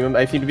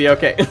 I seem to be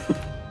okay.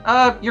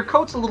 Your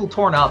coat's a little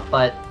torn up,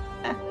 but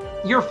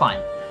you're fine.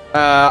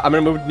 I'm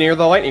gonna move near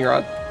the lightning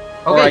rod.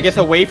 Okay. Or I guess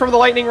away from the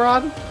lightning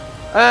rod?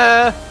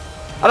 I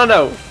don't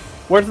know.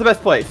 Where's the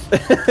best place?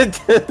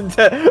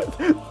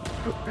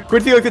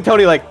 Quincy looks at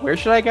Tony like, where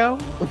should I go?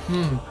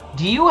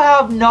 Do you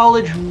have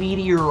knowledge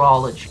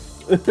meteorology?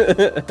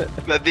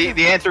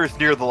 The answer is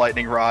near the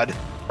lightning rod.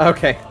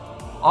 Okay.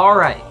 All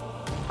right.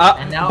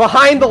 And now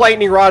behind the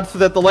lightning rod, so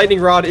that the lightning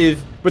rod is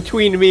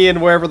between me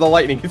and wherever the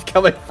lightning is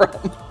coming from.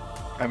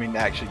 I mean,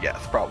 actually,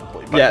 yes,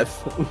 probably. But...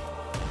 Yes.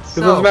 It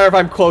doesn't matter if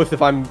I'm close,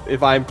 if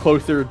I'm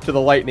closer to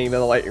the lightning than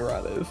the lightning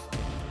rod is.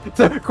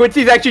 So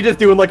Quincy's actually just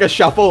doing a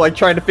shuffle,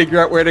 trying to figure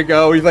out where to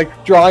go. He's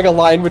drawing a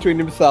line between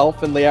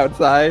himself and the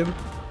outside.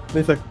 And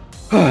he's like,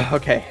 oh,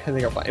 okay, I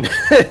think I'm fine.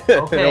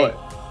 Okay.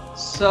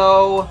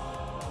 So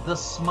the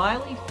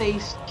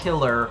smiley-faced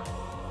killer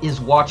is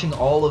watching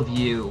all of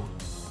you.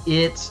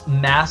 Its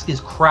mask is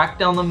cracked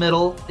down the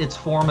middle, its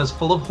form is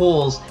full of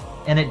holes,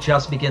 and it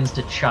just begins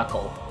to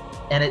chuckle.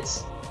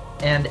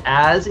 And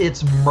as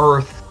its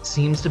mirth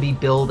seems to be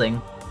building,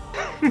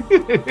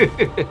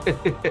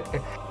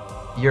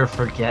 you're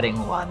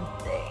forgetting one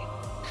thing.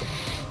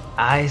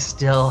 I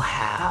still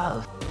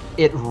have.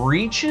 It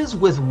reaches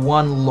with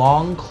one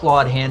long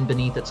clawed hand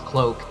beneath its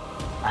cloak,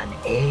 an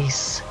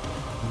ace.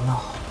 No.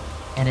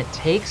 And it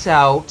takes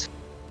out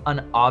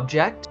an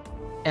object,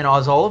 and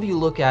as all of you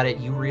look at it,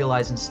 you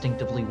realize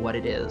instinctively what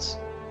it is.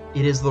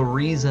 It is the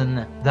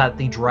reason that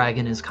the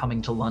dragon is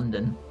coming to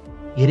London.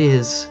 It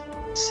is,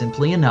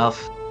 simply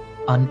enough,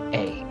 an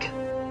egg.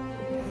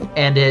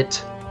 And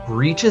it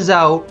reaches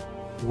out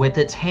with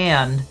its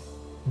hand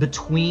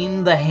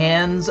between the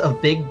hands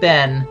of Big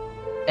Ben,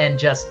 and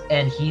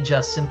he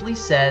just simply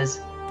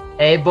says,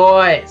 "Hey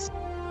boys,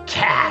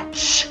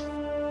 catch!"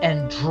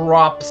 and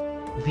drops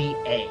the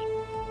egg.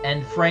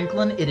 And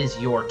Franklin, it is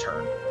your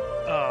turn.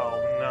 Oh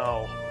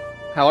no.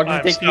 How long does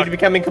it take for you to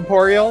become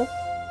incorporeal?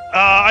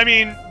 I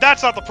mean,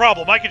 that's not the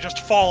problem. I could just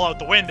fall out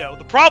the window.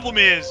 The problem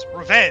is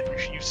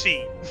revenge, you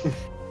see.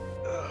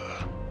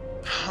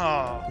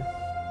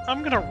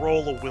 I'm gonna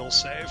roll a will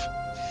save.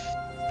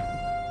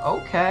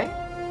 Okay.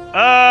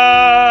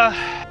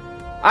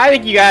 I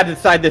think you gotta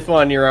decide this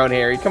one on your own,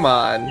 Harry. Come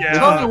on. Yeah.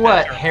 Tell me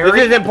what, Harry.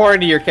 This is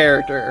important to your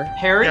character.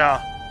 Harry,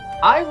 Yeah.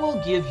 I will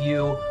give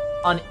you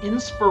an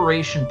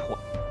inspiration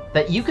point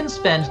that you can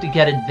spend to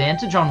get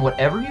advantage on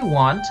whatever you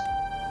want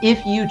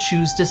if you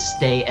choose to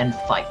stay and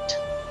fight.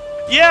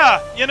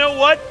 Yeah, you know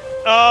what?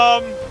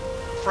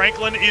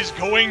 Franklin is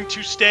going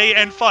to stay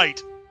and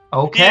fight.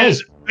 Okay. He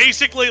is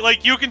basically,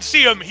 you can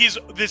see him, he's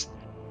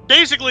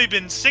basically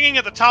been singing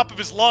at the top of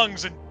his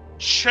lungs and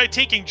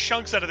taking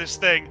chunks out of this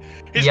thing.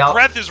 His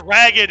breath is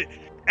ragged,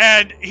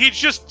 and he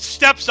just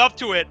steps up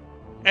to it,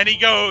 and he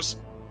goes,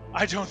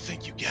 "I don't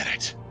think you get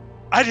it.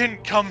 I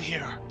didn't come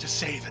here to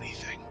save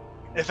anything.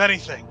 If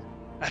anything,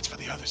 that's for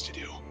the others to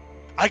do.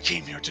 I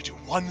came here to do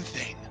one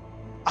thing.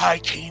 I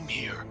came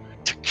here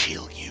to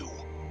kill you.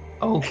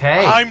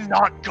 Okay. I'm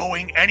not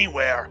going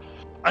anywhere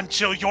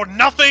until you're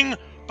nothing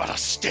but a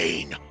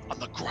stain on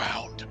the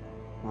ground."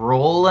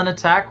 Roll an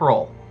attack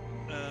roll.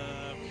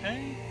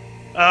 Okay.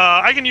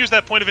 I can use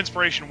that point of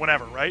inspiration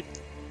whenever, right?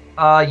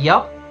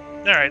 Yep.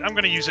 Alright, I'm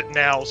gonna use it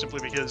now simply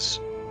because...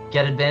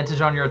 Get advantage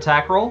on your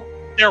attack roll.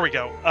 There we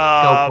go.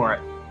 Go for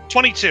it.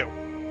 22.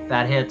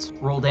 That hits.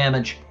 Roll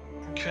damage.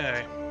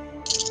 Okay.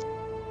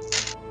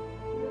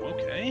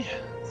 Okay.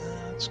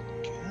 That's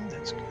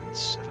good.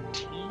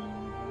 17.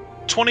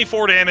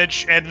 24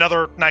 damage and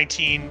another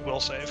 19 will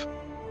save.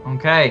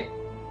 Okay.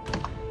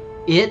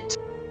 It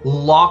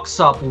locks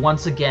up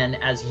once again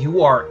as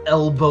you are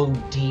elbow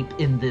deep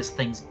in this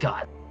thing's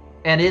gut.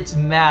 And its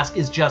mask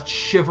is just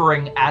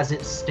shivering as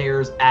it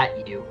stares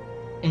at you.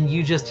 And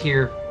you just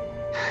hear...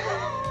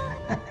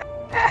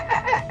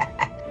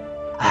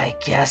 I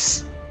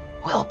guess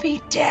we'll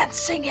be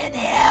dancing in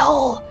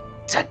hell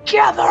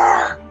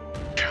together.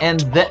 And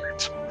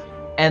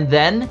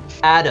then,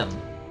 Adam,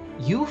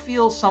 you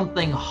feel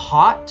something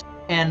hot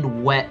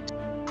and wet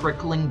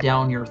trickling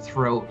down your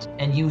throat,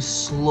 and you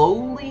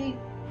slowly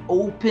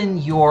open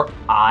your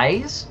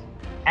eyes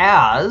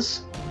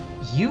as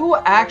you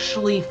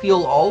actually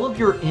feel all of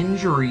your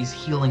injuries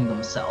healing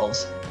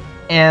themselves.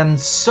 And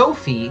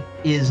Sophie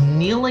is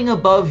kneeling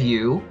above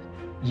you,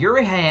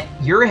 your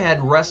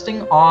head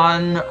resting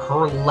on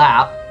her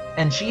lap,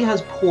 and she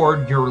has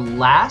poured your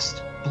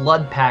last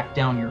blood pack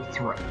down your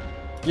throat.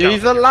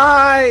 He's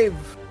alive!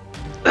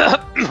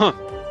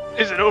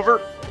 Is it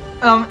over?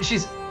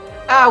 She's,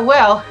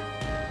 well,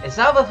 it's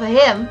over for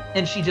him.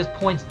 And she just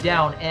points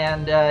down,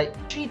 and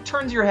she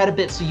turns your head a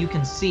bit so you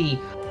can see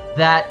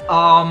that,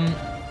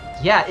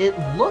 yeah, it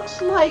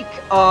looks like,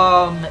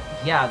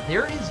 yeah,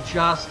 there is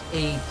just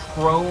a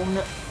prone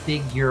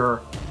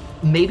figure,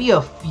 maybe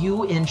a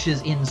few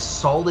inches in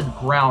solid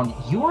ground.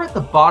 You are at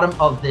the bottom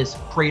of this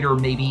crater,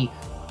 maybe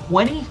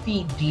 20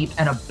 feet deep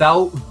and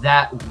about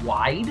that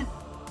wide.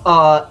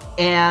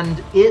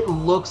 And it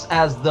looks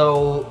as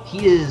though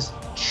he is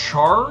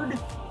charred,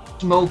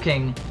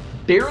 smoking,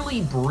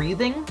 barely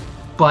breathing,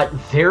 but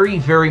very,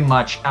 very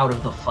much out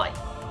of the fight.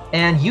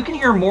 And you can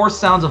hear more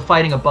sounds of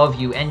fighting above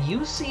you, and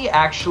you see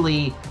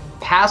actually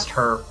past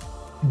her,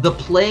 the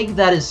plague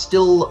that is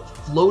still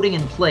floating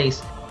in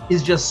place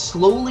is just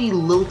slowly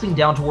lilting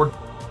down toward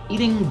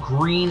eating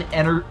green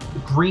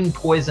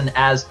poison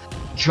as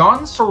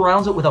John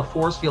surrounds it with a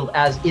force field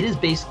as it is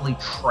basically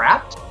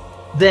trapped.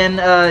 Then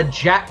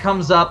Jack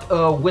comes up,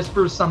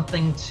 whispers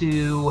something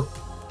to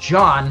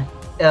John.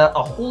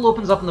 A hole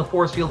opens up in the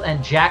force field,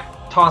 and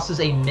Jack tosses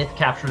a myth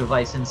capture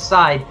device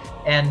inside,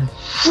 and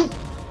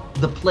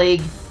the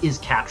plague is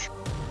captured.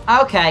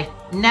 Okay,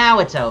 now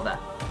it's over.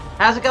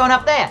 How's it going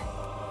up there?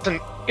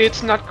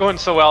 It's not going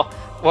so well.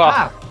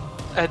 Well,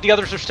 the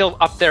others are still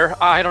up there.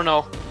 I don't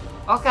know.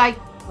 Okay.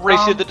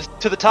 Race you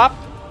to the top?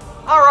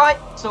 Alright,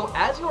 so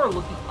as you are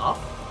looking up,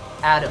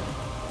 Adam,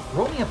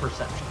 roll me a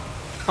perception.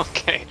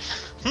 Okay.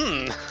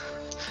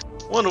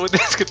 Wonder what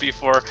this could be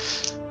for.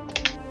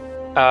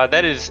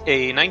 That is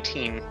a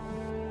 19.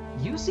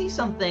 You see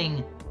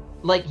something,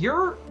 like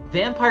your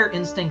vampire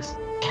instincts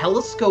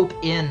telescope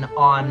in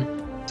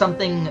on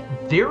something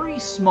very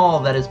small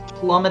that is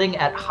plummeting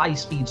at high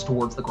speeds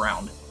towards the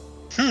ground.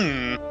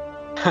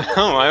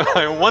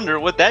 I wonder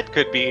what that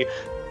could be.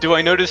 Do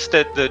I notice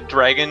that the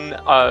dragon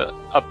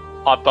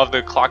above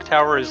the clock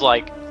tower is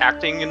like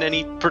acting in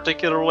any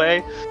particular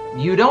way?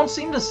 You don't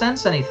seem to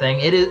sense anything.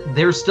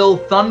 There's still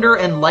thunder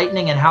and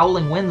lightning and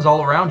howling winds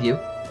all around you.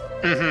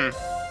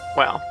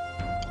 Well,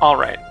 all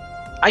right.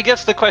 I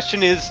guess the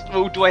question is,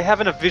 do I have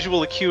enough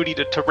visual acuity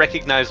to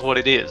recognize what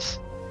it is?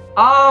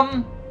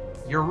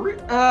 You're really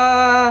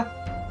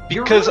not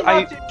too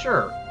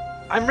sure.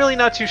 I'm really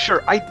not too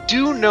sure. I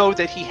do know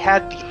that he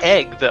had the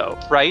egg, though,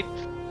 right?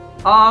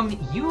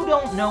 You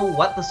don't know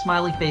what the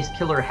smiley-faced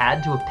killer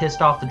had to have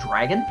pissed off the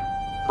dragon.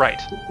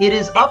 Right. It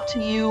is up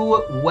to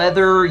you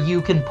whether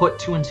you can put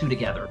 2 and 2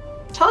 together.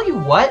 Tell you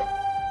what,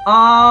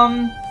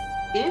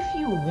 if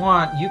you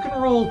want, you can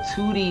roll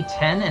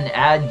 2d10 and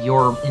add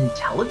your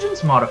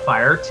intelligence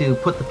modifier to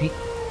put the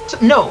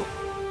No,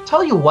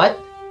 tell you what,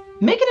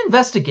 make an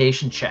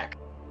investigation check.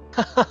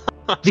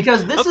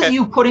 Because this is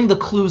you putting the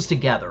clues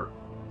together.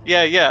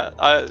 Yeah.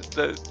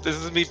 This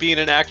is me being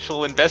an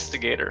actual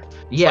investigator.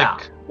 Yeah.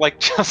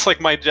 Just like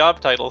my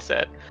job title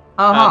said.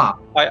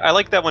 I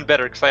like that one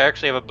better because I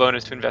actually have a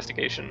bonus to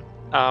investigation.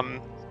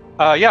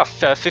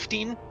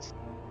 15.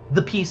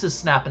 The pieces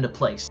snap into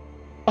place.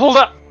 Hold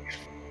up.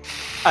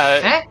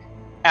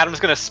 Adam's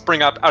gonna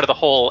spring up out of the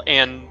hole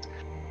and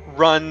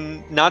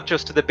run not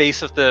just to the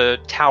base of the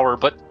tower,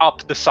 but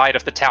up the side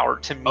of the tower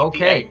to meet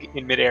the egg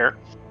in midair.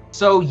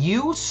 So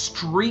you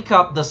streak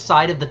up the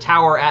side of the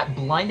tower at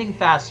blinding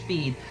fast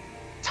speed.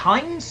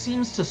 Time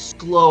seems to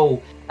slow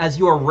as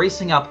you are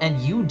racing up, and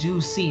you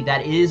do see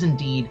that it is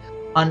indeed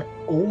an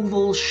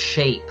oval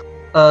shape,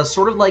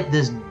 sort of like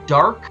this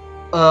dark,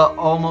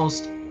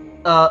 almost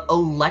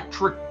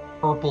electric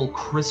purple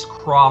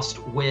crisscrossed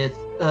with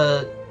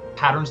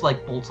patterns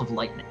like bolts of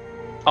lightning.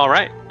 All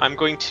right, I'm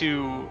going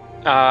to,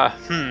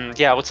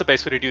 what's the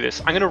best way to do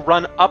this? I'm going to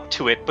run up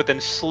to it, but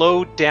then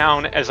slow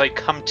down as I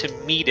come to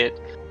meet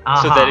it,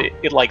 so that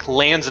it like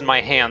lands in my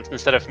hands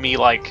instead of me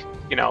like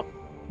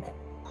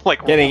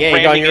getting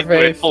egg on your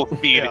face. Full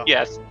speed. Yeah.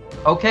 Yes.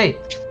 Okay,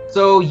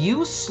 so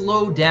you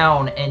slow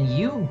down and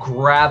you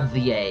grab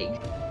the egg,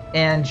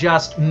 and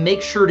just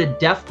make sure to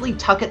deftly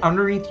tuck it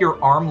underneath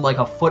your arm like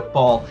a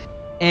football.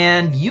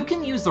 And you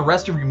can use the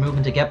rest of your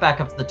movement to get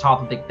back up to the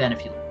top of Big Ben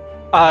if you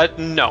like.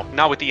 No,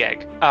 not with the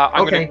egg.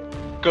 I'm going to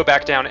go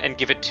back down and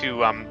give it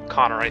to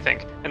Connor, I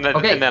think. And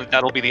then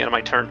that'll be the end of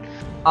my turn.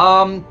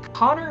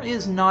 Connor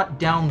is not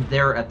down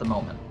there at the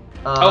moment.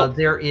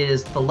 There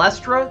is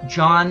Thalestra,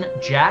 John,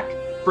 Jack,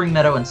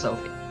 Springmeadow, and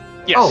Sophie.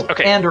 Yes,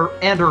 okay.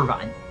 And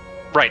Irvine.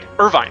 Right,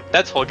 Irvine.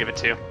 That's who I'll give it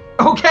to.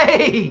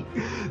 Okay!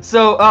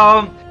 So,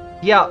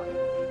 yeah.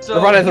 So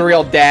Irvine has a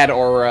real dad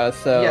aura,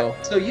 so...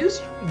 Yeah, so you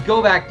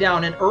go back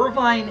down, and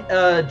Irvine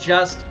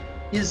just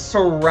is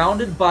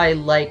surrounded by,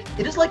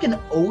 it is like an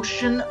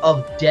ocean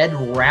of dead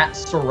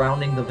rats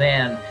surrounding the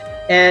van.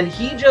 And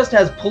he just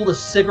has pulled a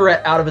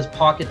cigarette out of his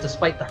pocket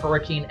despite the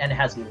hurricane and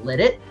has lit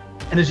it,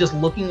 and is just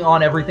looking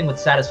on everything with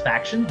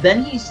satisfaction.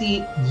 Then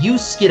you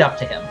skid up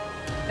to him,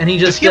 and he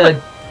just...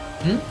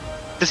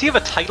 Does he have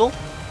a title?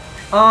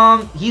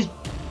 He's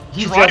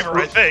driver,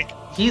 I think.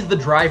 He's the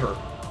driver.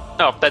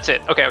 Oh, that's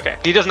it. Okay.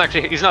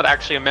 He's not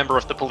actually a member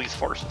of the police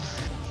force.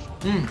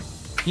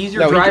 He's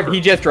your driver.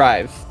 He just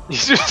drives. He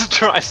just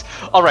drives.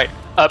 All right.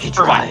 He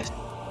drives.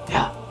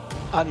 Yeah.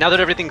 Now that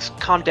everything's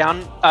calmed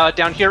down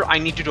down here, I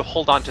need you to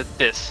hold on to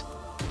this.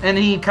 And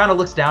he kind of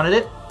looks down at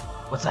it.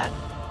 What's that?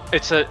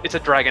 It's a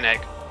dragon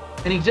egg.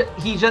 And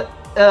he just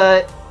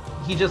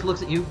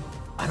looks at you.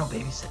 I don't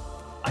babysit.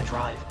 I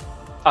drive.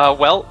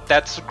 Well,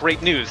 that's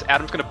great news.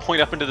 Adam's gonna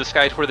point up into the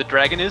sky to where the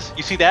dragon is.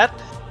 You see that?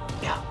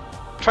 Yeah.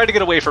 Try to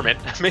get away from it.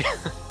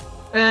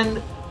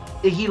 And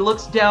he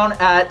looks down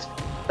at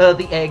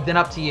the egg, then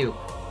up to you.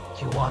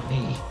 Do you want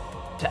me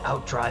to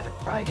outdrive a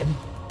dragon?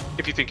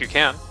 If you think you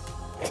can.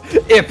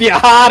 If you're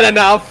hot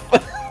enough.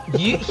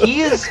 You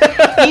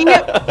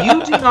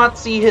do not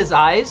see his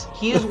eyes.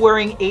 He is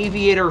wearing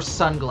aviator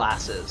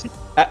sunglasses.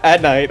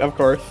 At night, of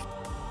course.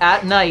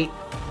 At night,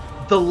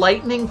 the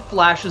lightning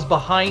flashes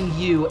behind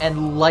you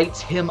and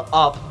lights him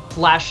up,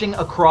 flashing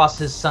across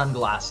his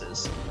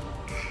sunglasses.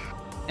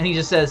 And he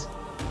just says,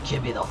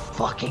 "Give me the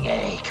fucking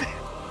egg."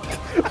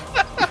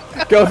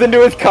 Goes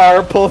into his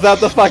car, pulls out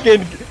the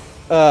fucking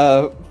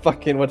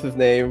what's his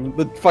name?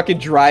 The fucking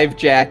drive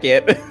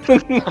jacket.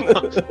 Puts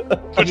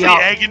the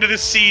egg into the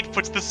seat,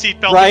 puts the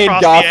seatbelt Ryan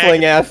across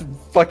Gosling the egg. ass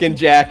fucking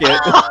jacket.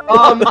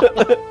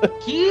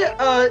 He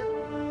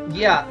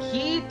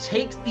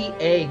takes the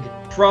egg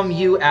from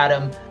you,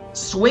 Adam,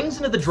 swings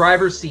into the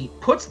driver's seat,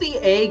 puts the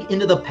egg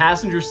into the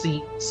passenger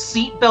seat,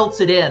 seatbelts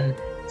it in,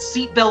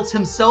 seatbelts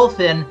himself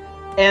in,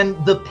 and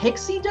the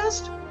pixie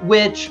dust,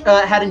 which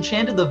had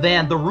enchanted the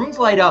van, the runes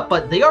light up,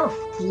 but they are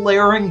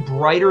flaring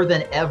brighter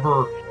than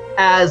ever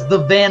as the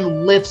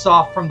van lifts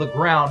off from the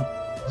ground.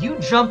 You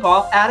jump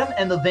off, Adam,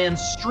 and the van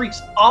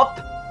streaks up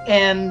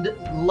and,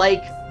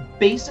 like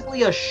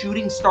basically a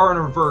shooting star in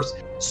reverse,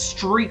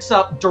 streaks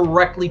up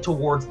directly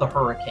towards the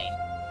hurricane.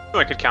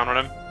 I could count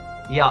on him.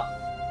 Yeah.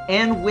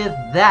 And with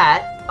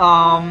that,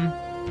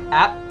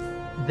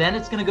 then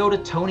it's gonna go to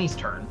Tony's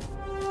turn.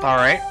 All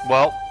right.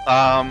 Well,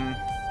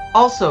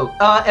 Also,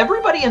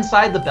 everybody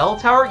inside the bell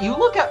tower,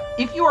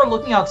 if you are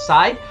looking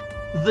outside,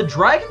 the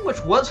dragon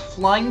which was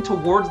flying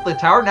towards the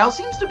tower now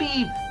seems to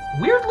be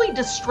weirdly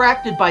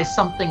distracted by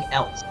something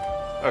else.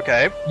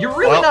 Okay. You're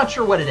really not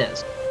sure what it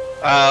is.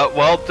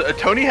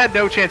 Tony had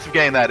no chance of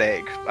getting that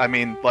egg. I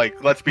mean,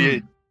 like, let's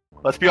be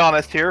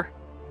honest here.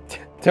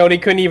 Tony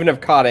couldn't even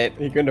have caught it.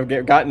 He couldn't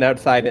have gotten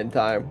outside in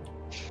time.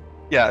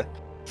 Yeah.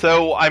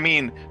 So, I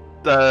mean,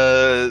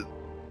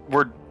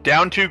 we're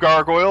down 2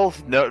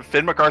 gargoyles. No,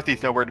 Finn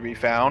McCarthy's nowhere to be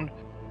found.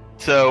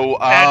 So,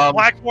 and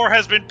Blackmore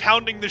has been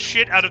pounding the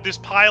shit out of this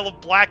pile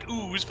of black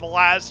ooze for the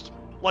last,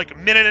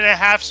 minute and a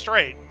half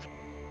straight.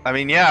 I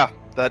mean, yeah,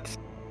 that's...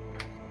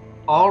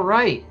 All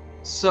right.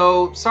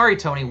 So, sorry,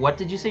 Tony, what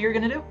did you say you're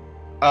gonna do?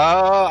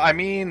 I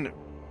mean,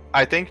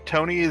 I think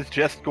Tony is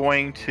just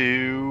going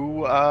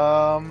to,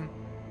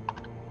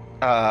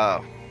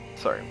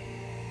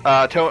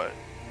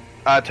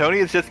 Tony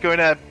is just going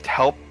to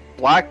help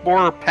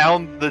Blackmore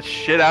pound the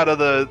shit out of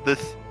the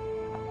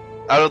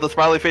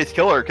smiley face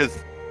killer,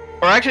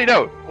 or actually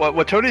no,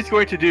 what Tony's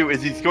going to do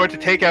is he's going to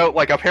take out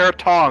a pair of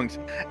tongs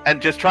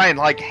and just try and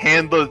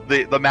hand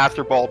the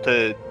master ball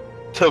to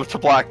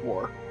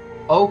Blackmore.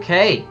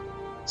 Okay,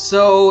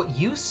 so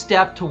you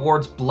step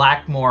towards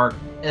Blackmore,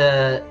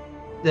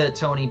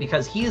 Tony,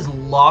 because he is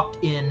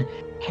locked in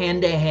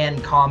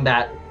hand-to-hand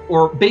combat,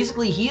 or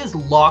basically he is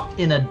locked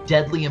in a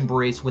deadly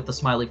embrace with the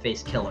smiley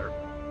face killer.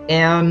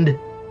 And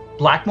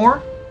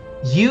Blackmore,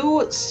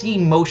 you see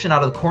motion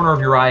out of the corner of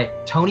your eye.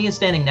 Tony is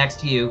standing next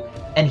to you,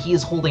 and he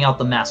is holding out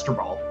the Master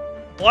Ball.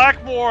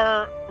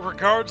 Blackmore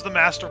regards the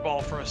Master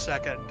Ball for a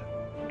second,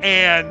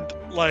 and,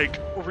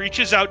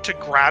 reaches out to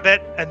grab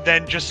it, and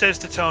then just says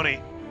to Tony,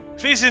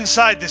 "If he's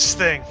inside this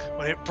thing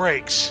when it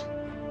breaks,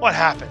 what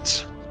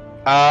happens?"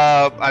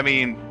 I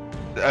mean,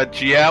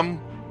 GM,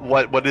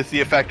 what is the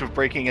effect of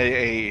breaking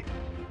a...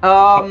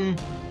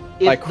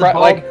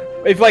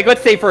 If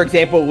let's say, for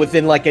example, it was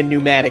in, a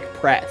pneumatic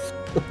press.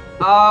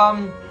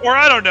 Or,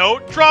 I don't know,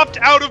 dropped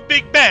out of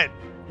Big Ben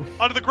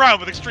onto the ground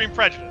with extreme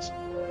prejudice.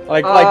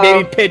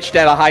 Maybe pitched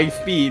at a high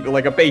speed,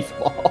 like a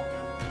baseball.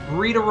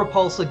 Rita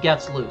Repulsa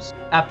gets loose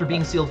after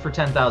being sealed for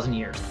 10,000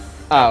 years.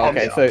 Oh,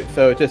 okay,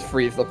 so it just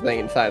frees the thing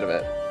inside of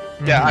it.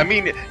 Yeah, I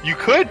mean, you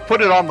could put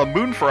it on the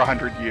moon for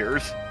 100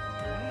 years.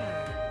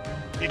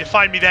 Need to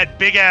find me that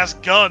big-ass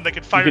gun that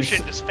can fire shit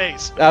into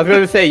space. I was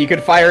going to say, you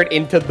could fire it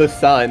into the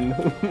sun.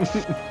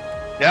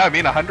 Yeah, I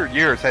mean, 100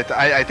 years.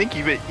 I think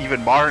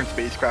even modern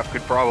spacecraft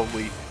could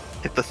probably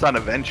hit the sun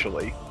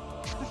eventually.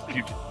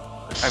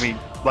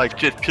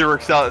 Just pure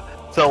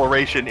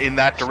acceleration in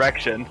that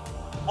direction.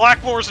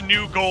 Blackmore's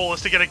new goal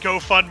is to get a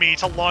GoFundMe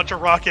to launch a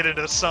rocket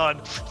into the sun.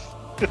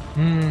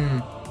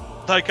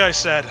 Like I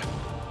said,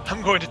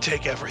 I'm going to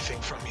take everything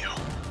from you.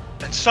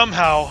 And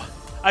somehow,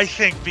 I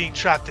think being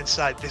trapped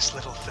inside this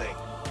little thing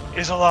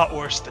is a lot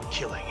worse than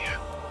killing you.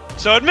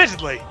 So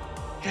admittedly,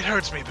 it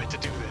hurts me a bit to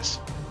do this.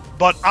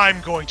 But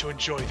I'm going to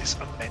enjoy this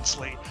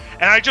immensely.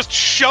 And I just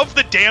shove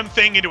the damn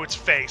thing into its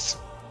face.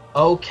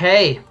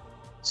 Okay.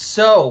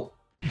 So,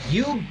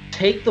 you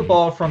take the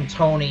ball from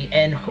Tony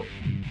and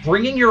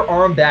bringing your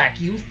arm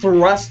back, you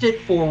thrust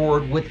it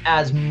forward with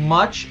as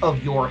much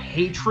of your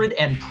hatred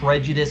and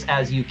prejudice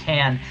as you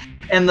can.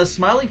 And the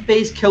smiley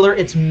face killer,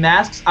 its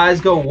mask's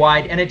eyes go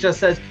wide and it just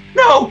says,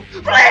 "No,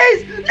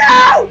 please,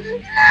 no,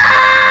 no!"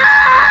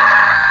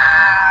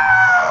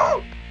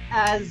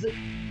 As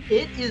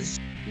it is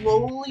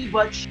slowly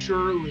but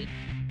surely,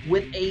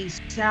 with a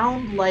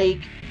sound like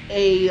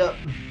a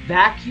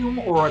vacuum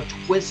or a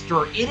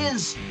twister, it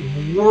is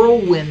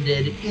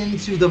whirlwinded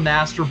into the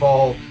Master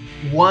Ball,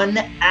 one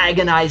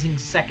agonizing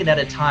second at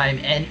a time,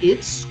 and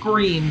it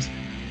screams,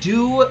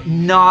 "Do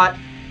not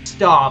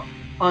stop,"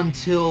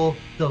 until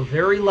the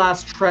very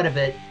last tread of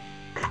it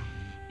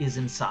is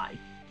inside.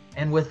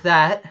 And with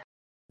that,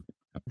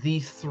 the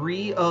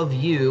three of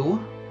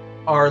you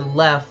are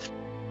left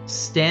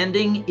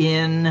standing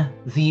in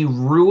the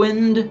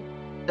ruined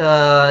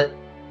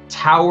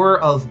tower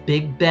of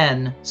Big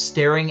Ben,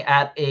 staring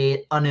at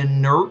an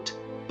inert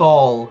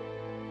ball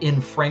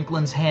in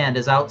Franklin's hand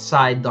as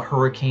outside the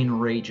hurricane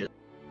rages.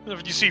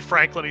 You see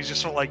Franklin, he's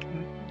just sort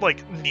of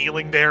like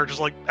kneeling there, just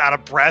like out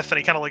of breath, and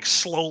he kind of like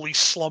slowly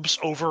slumps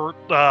over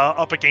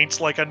up against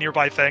like a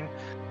nearby thing.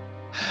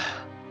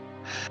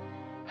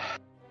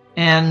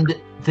 And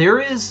there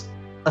is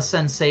a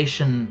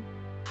sensation,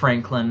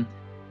 Franklin,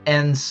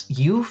 and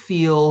you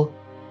feel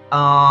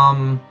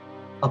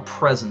a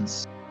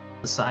presence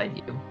beside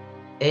you.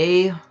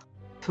 A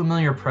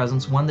familiar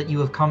presence, one that you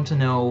have come to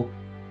know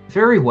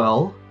very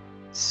well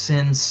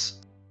since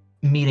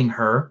meeting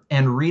her,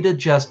 and Rita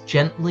just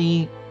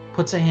gently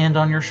puts a hand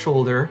on your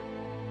shoulder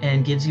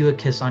and gives you a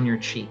kiss on your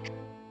cheek.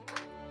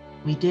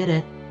 We did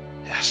it.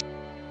 Yes,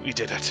 we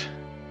did it.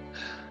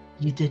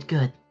 You did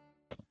good.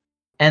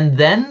 And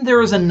then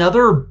there is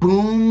another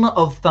boom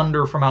of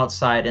thunder from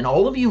outside, and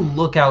all of you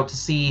look out to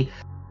see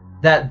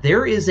that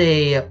there is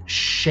a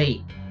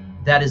shape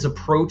that is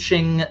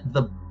approaching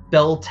the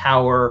bell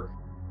tower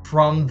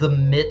from the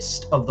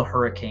midst of the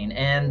hurricane.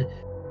 And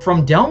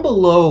from down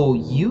below,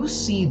 you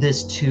see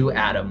this too,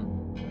 Adam.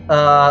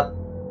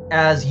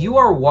 As you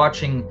are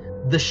watching,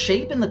 the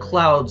shape in the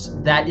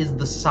clouds that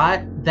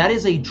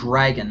is a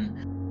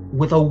dragon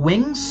with a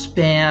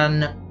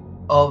wingspan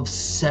of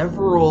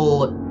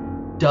several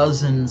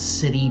dozen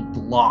city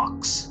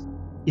blocks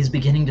is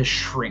beginning to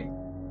shrink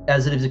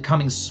as it is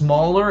becoming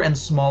smaller and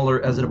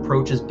smaller as it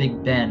approaches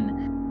Big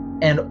Ben.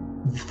 And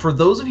for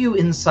those of you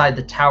inside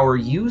the tower,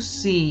 you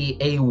see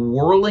a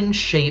whirling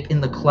shape in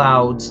the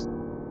clouds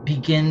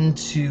begin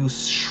to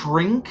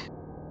shrink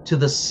to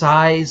the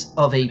size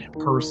of a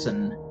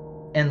person,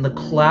 and the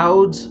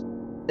clouds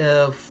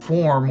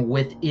form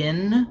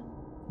within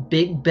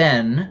Big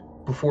Ben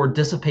before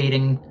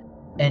dissipating,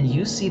 and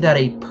you see that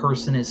a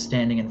person is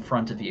standing in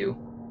front of you.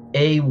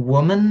 A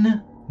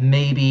woman,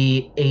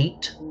 maybe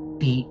 8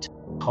 feet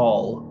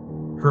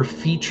tall. Her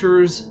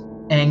features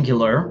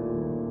angular,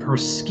 her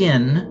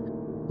skin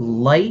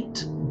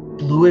light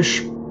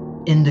bluish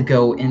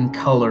indigo in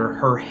color,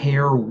 her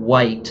hair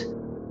white,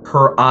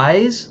 her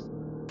eyes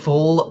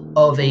full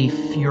of a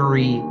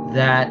fury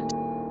that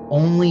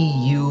only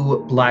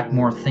you,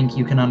 Blackmore, think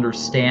you can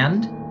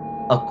understand.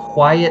 A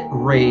quiet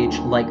rage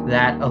like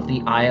that of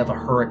the eye of a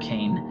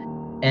hurricane.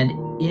 And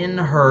in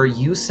her,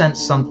 you sense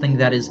something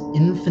that is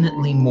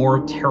infinitely more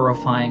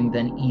terrifying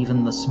than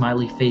even the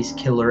smiley face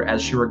killer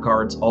as she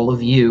regards all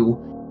of you,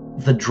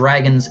 the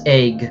dragon's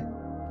egg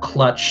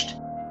clutched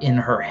in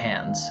her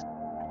hands.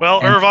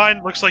 Well,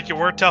 Irvine, looks like you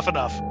weren't tough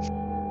enough.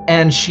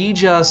 And she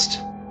just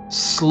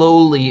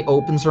slowly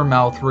opens her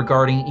mouth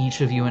regarding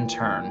each of you in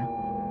turn,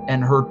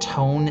 and her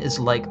tone is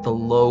like the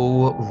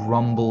low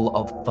rumble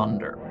of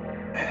thunder.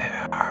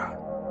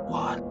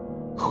 One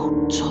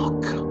who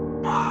took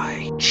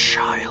my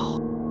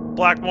child.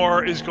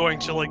 Blackmore is going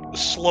to like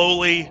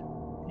slowly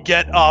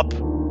get up,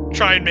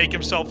 try and make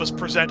himself as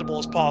presentable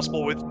as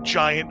possible with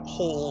giant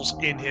holes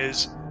in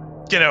his,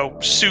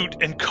 suit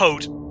and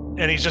coat,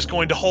 and he's just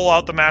going to hole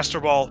out the Master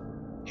Ball.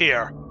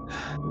 Here.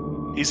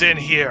 He's in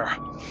here.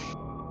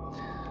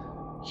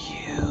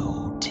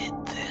 You did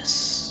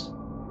this.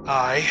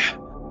 I.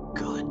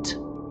 Good.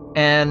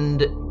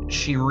 And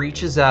she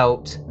reaches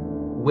out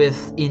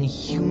with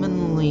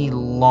inhumanly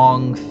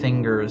long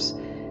fingers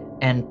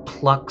and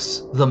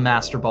plucks the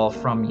Master Ball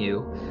from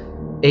you.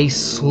 A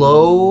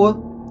slow,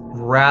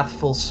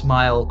 wrathful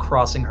smile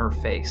crossing her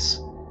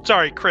face.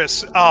 Sorry,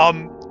 Chris.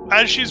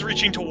 As she's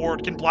reaching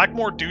toward, can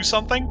Blackmore do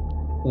something?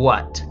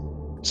 What?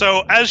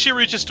 So, as she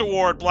reaches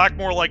toward,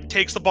 Blackmore,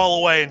 takes the ball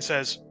away and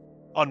says,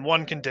 on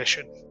one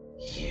condition.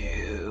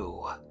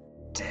 You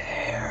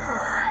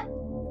dare.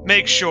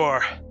 Make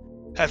sure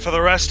that for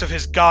the rest of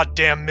his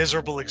goddamn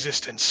miserable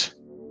existence,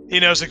 he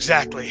knows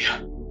exactly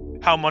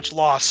how much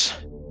loss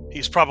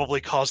he's probably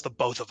caused the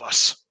both of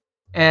us.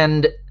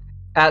 And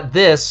at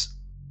this,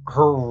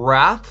 her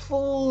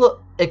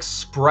wrathful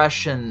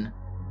expression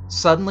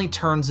suddenly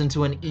turns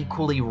into an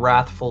equally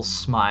wrathful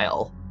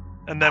smile.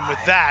 And then with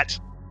that,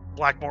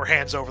 Blackmore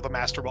hands over the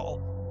Master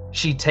Ball.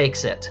 She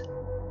takes it,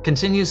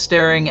 continues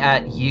staring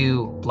at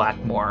you,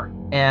 Blackmore,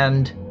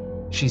 and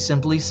she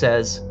simply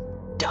says,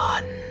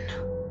 done.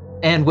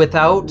 And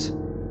without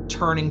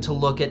turning to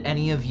look at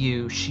any of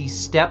you, she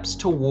steps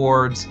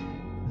towards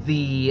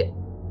the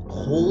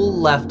hole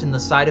left in the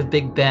side of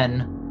Big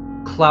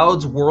Ben.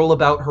 Clouds whirl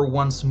about her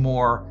once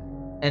more,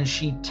 and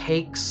she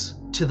takes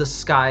to the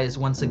skies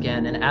once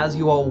again. And as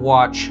you all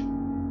watch,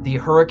 the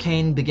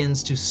hurricane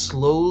begins to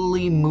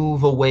slowly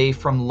move away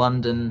from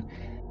London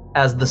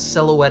as the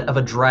silhouette of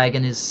a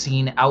dragon is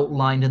seen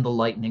outlined in the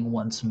lightning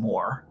once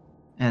more.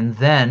 And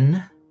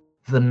then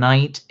the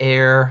night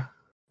air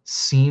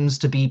seems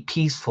to be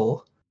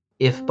peaceful,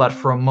 if but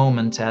for a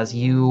moment, as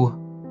you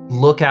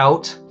look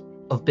out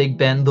of Big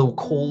Ben, the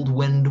cold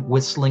wind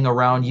whistling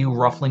around you,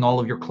 ruffling all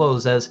of your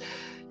clothes, as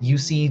you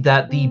see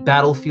that the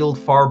battlefield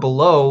far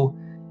below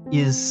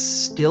is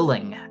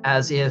stilling,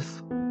 as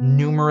if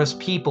numerous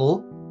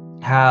people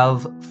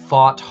have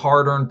fought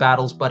hard-earned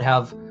battles but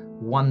have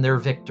won their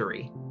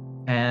victory.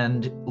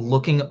 And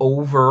looking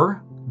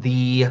over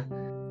the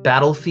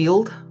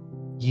battlefield,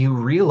 you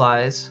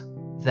realize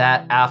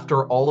that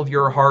after all of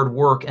your hard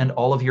work and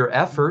all of your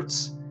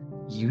efforts,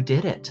 you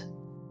did it.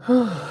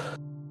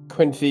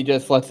 Quincy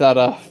just lets out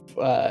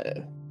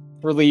a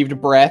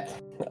relieved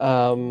breath,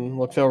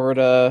 looks over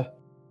to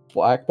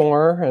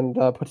Blackmore and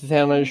puts his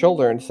hand on his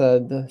shoulder and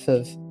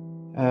says,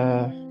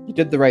 you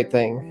did the right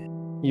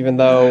thing, even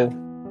though,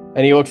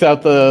 and he looks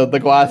out the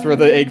glass where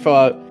the egg fell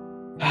out.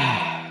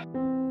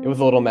 It was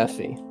a little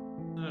messy.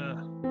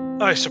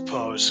 I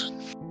suppose.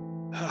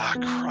 Ah,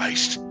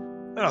 Christ.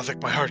 I don't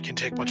think my heart can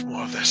take much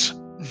more of this.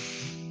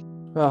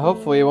 Well,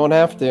 hopefully it won't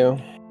have to.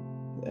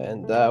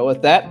 And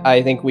with that,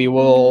 I think we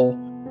will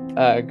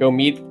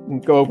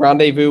go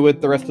rendezvous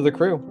with the rest of the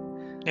crew.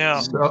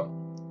 Yeah.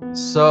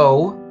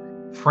 So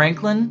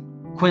Franklin,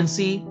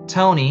 Quincy,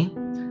 Tony,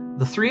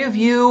 the three of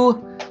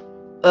you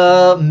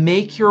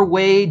make your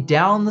way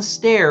down the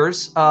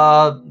stairs.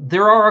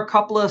 There are a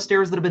couple of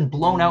stairs that have been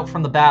blown out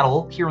from the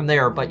battle here and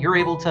there, but you're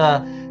able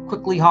to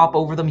quickly hop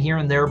over them here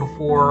and there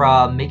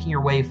before making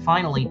your way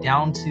finally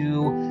down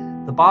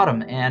to the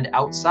bottom. And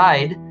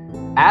outside,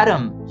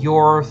 Adam,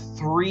 your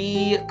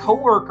three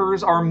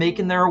coworkers are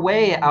making their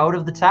way out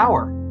of the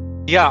tower.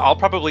 Yeah, I'll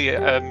probably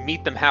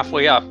meet them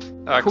halfway up,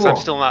 because Cool. I'm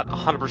still not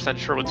 100%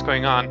 sure what's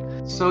going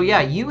on. So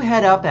yeah, you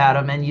head up,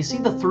 Adam, and you see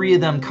the three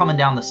of them coming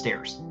down the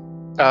stairs.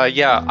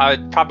 Yeah, I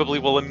probably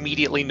will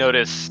immediately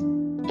notice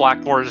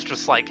Blackmore's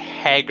just like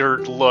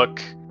haggard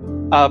look.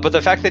 But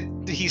the fact that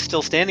he's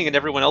still standing and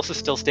everyone else is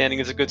still standing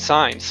is a good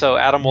sign. So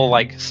Adam will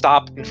like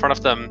stop in front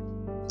of them,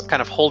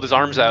 kind of hold his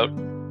arms out,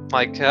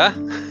 like,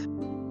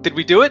 did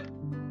we do it?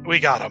 We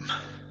got him.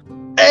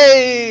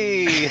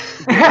 Hey!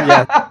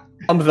 Yeah.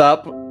 Thumbs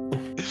up.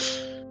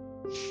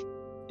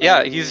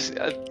 Yeah, he's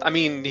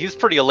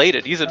pretty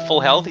elated. He's at full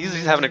health.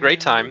 He's having a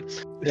great time.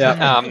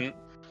 Yeah.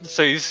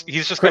 So he's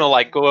just gonna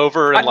like go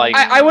over and like.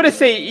 I want to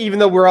say, even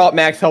though we're all at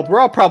max health, we're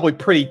all probably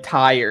pretty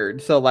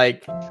tired. So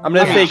like, I'm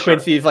gonna say sure.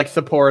 Quincy's like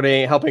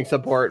helping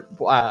support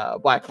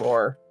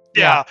Blackmore.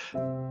 Yeah.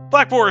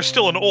 Blackmore is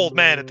still an old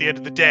man at the end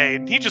of the day,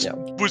 and he just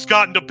was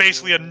gotten to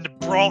basically a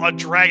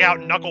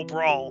drag-out knuckle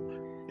brawl.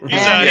 He's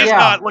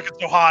not looking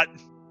so hot.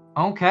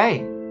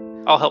 Okay.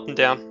 I'll help him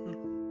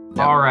down.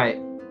 All right.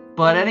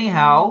 But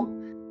anyhow,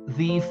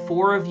 the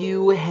four of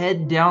you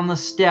head down the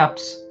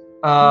steps,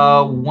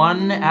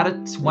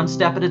 one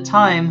step at a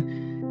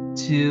time,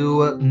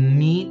 to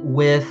meet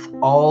with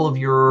all of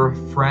your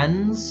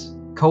friends,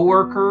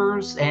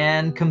 coworkers,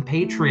 and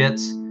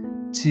compatriots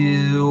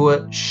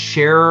to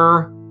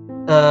share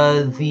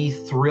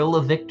the thrill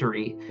of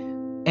victory.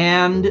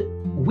 And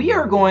we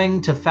are going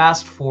to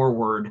fast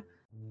forward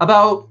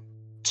about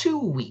 2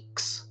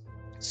 weeks.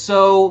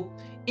 So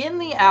in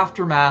the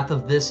aftermath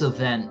of this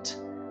event,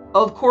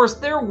 of course,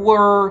 there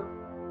were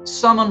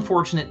some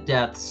unfortunate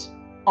deaths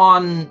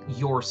on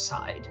your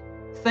side.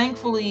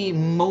 Thankfully,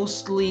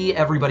 mostly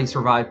everybody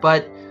survived,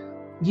 but,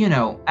 you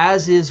know,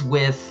 as is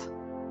with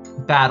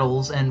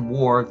battles and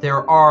war,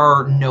 there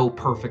are no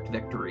perfect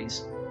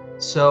victories.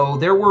 So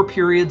there were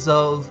periods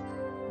of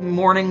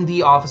mourning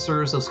the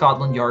officers of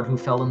Scotland Yard who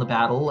fell in the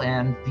battle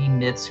and the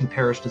Myths who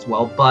perished as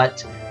well,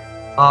 but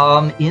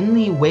in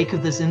the wake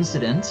of this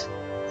incident,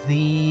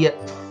 the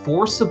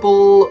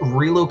forcible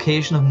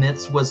relocation of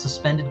Myths was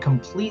suspended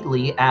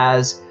completely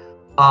as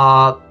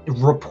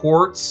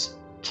reports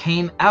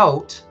came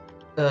out,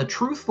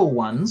 truthful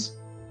ones,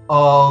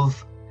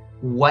 of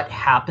what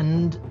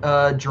happened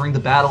during the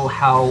battle,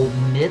 how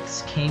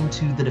Myths came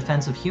to the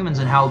defense of humans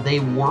and how they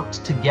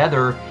worked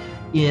together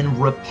in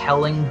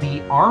repelling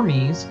the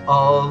armies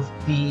of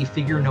the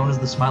figure known as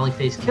the Smiley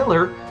Face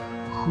Killer,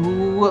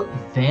 who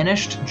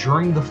vanished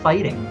during the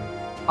fighting.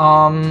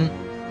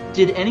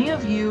 Did any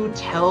of you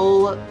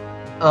tell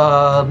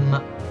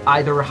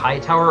either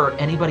Hightower or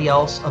anybody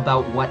else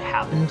about what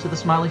happened to the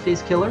Smiley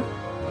Face Killer?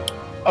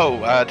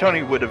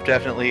 Tony would have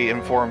definitely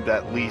informed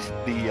at least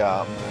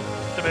the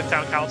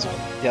Midtown Council?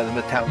 Yeah, the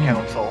Midtown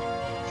Council.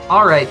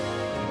 All right.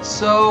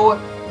 So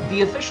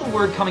the official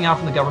word coming out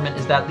from the government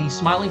is that the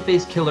Smiley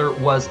Face Killer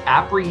was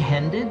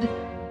apprehended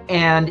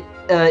and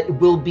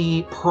will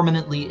be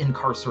permanently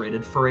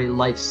incarcerated for a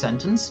life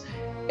sentence.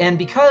 And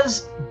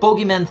because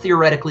bogeymen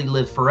theoretically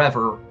live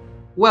forever,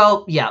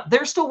 well, yeah,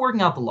 they're still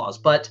working out the laws.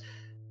 But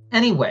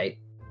anyway,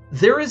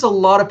 there is a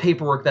lot of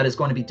paperwork that is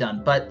going to be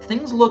done, but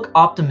things look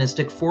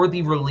optimistic for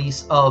the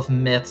release of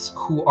myths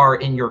who are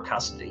in your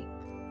custody.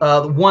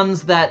 The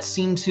ones that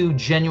seem to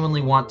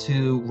genuinely want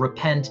to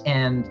repent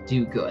and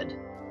do good.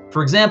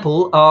 For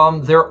example,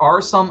 there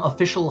are some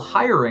official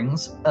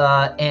hirings,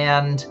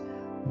 and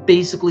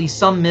basically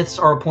some myths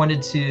are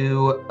appointed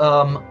to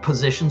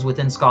positions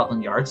within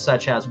Scotland Yard,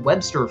 such as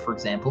Webster, for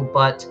example,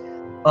 but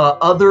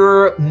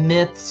other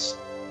myths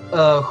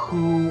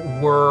who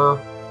were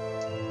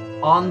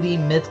on the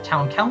Myth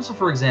Town Council,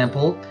 for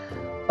example,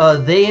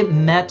 they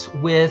met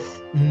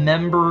with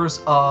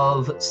members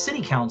of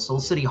City Council,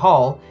 City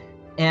Hall,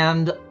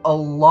 and a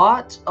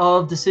lot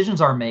of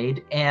decisions are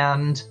made,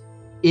 and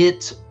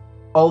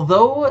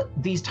although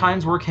these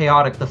times were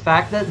chaotic, the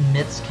fact that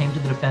myths came to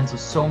the defense of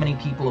so many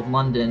people of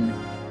London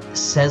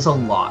says a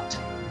lot.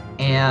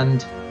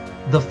 And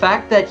the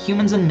fact that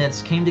humans and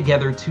myths came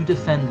together to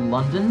defend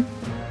London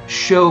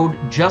showed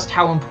just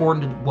how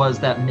important it was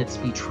that myths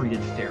be treated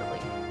fairly.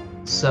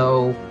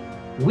 So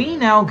we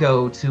now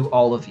go to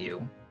all of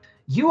you.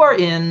 You are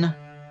in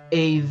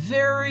a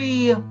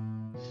very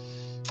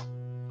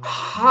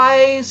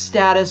high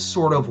status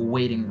sort of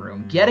waiting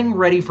room, getting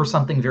ready for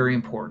something very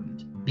important.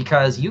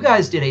 Because you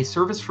guys did a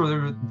service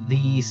for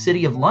the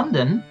City of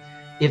London,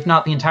 if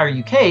not the entire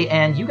UK,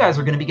 and you guys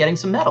are going to be getting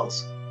some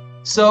medals.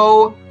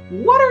 So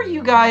what are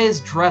you guys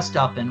dressed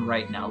up in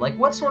right now? Like,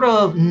 what sort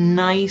of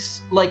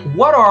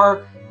what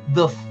are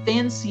the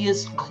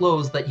fanciest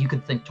clothes that you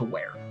could think to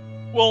wear?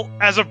 Well,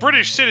 as a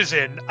British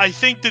citizen, I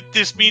think that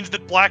this means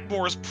that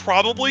Blackmore is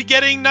probably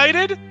getting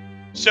knighted.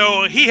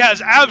 So he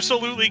has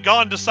absolutely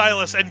gone to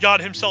Silas and got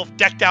himself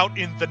decked out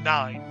in the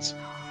 9s.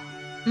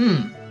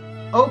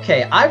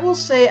 Okay, I will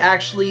say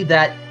actually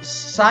that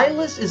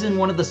Silas is in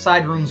one of the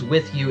side rooms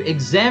with you,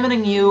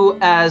 examining you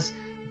as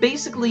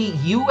basically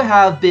you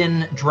have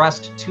been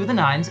dressed to the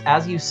 9s,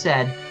 as you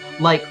said,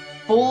 like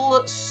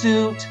full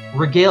suit,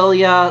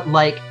 regalia,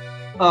 like,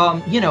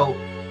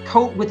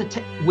 coat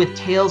with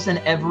tails and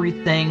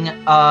everything,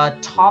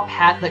 top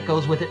hat that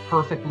goes with it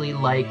perfectly.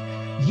 Like,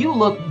 you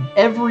look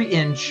every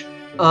inch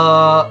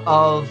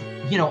of,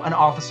 an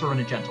officer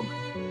and a gentleman.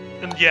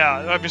 And yeah,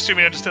 I'm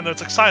assuming I understand that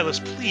it's like, Silas,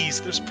 please,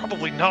 there's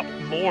probably not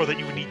more that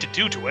you would need to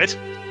do to it.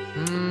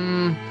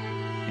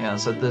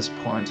 Yes, at this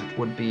point it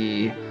would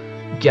be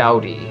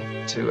gaudy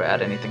to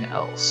add anything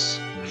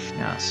else.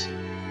 Yes.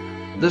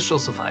 This shall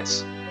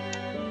suffice.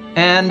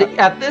 And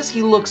at this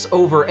he looks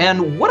over,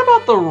 and what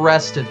about the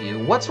rest of you?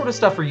 What sort of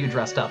stuff are you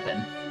dressed up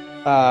in?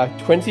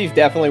 Quincy's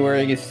definitely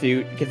wearing a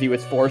suit because he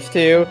was forced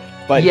to,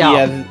 but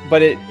yeah.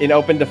 In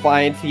open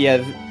defiance, he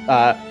has,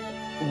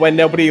 when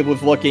nobody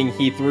was looking,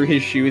 he threw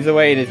his shoes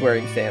away and is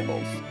wearing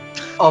sandals.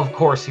 Of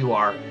course you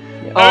are.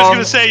 Yeah. I was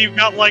gonna say you've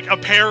got like a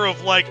pair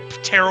of like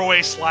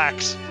tearaway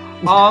slacks.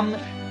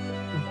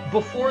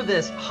 Before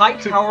this,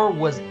 Hightower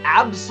was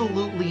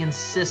absolutely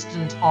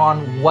insistent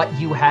on what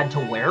you had to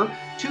wear,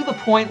 to the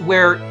point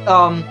where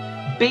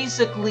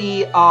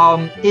basically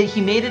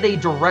he made it a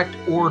direct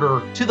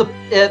order to the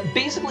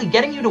basically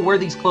getting you to wear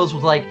these clothes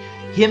was like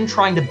him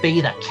trying to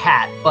bathe a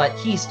cat, but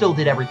he still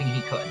did everything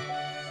he could.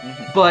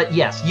 But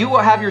yes, you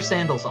have your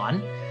sandals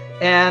on,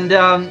 and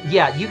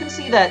you can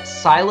see that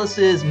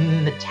Silas's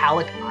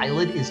metallic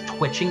eyelid is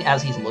twitching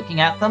as he's looking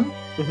at them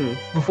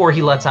before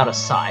he lets out a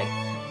sigh.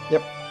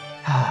 Yep.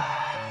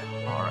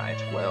 All right,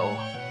 well,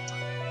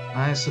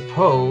 I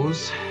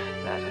suppose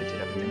that I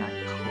did everything I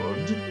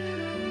could.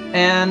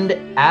 And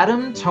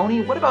Adam,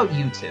 Tony, what about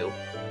you two?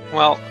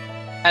 Well,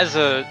 as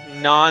a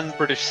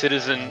non-British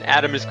citizen,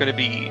 Adam is going to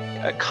be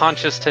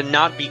conscious to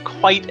not be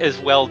quite as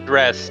well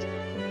dressed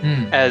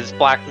as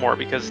Blackmore,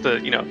 because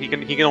he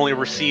can only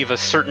receive a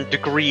certain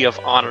degree of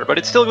honor, but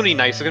it's still going to be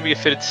nice. It's going to be a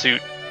fitted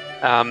suit,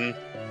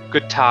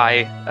 good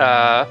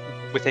tie,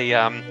 with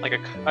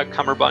a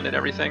cummerbund and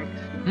everything,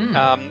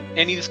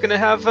 and he's going to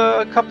have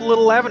a couple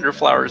little lavender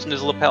flowers in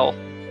his lapel.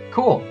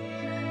 Cool.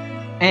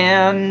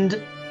 And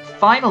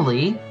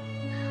finally,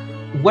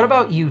 what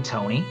about you,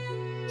 Tony?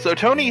 So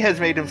Tony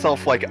has made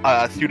himself like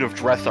a suit of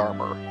dress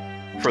armor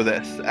for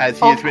this, as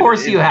he has been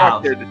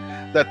instructed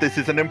that this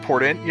is an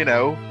important,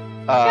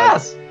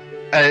 yes,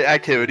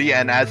 activity,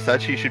 and as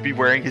such, he should be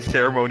wearing his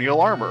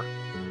ceremonial armor.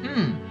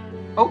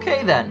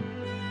 Okay then.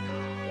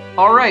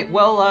 All right.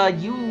 Well,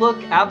 you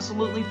look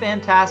absolutely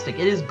fantastic.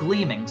 It is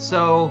gleaming.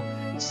 So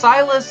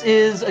Silas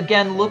is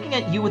again looking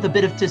at you with a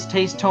bit of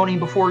distaste, Tony,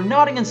 before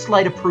nodding in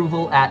slight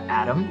approval at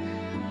Adam.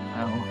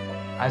 Well,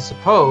 I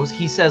suppose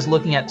he says,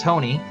 looking at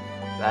Tony,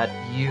 that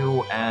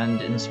you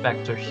and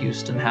Inspector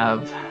Houston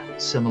have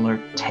similar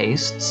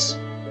tastes.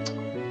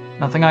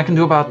 Nothing I can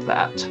do about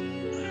that.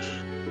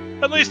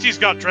 At least he's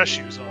got dress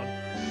shoes on.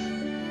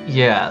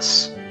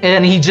 Yes.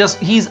 And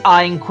he's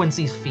eyeing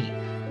Quincy's feet.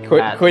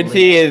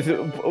 Quincy is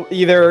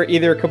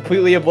either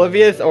completely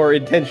oblivious or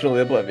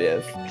intentionally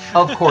oblivious.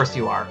 Of course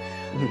you are.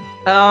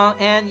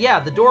 And yeah,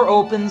 the door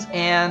opens,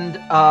 and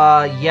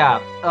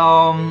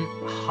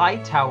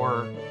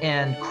Hightower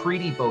and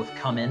Creedy both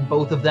come in,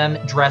 both of them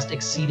dressed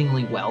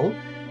exceedingly well.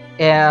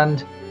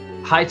 And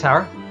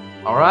Hightower,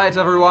 all right,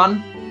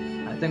 everyone,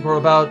 I think we're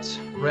about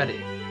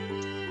ready.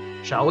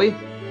 Shall we?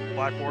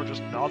 Blackboard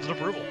just nods in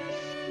approval.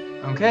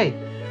 Okay.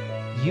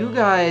 You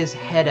guys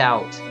head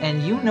out,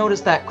 and you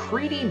notice that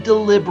Creedy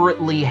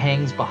deliberately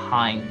hangs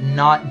behind,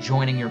 not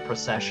joining your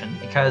procession,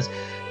 because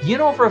you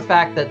know for a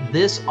fact that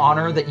this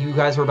honor that you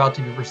guys are about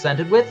to be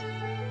presented with,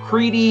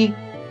 Creedy,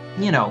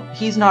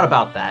 he's not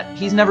about that.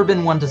 He's never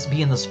been one to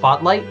be in the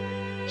spotlight.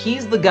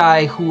 He's the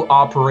guy who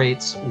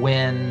operates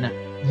when,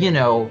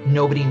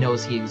 nobody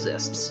knows he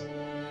exists.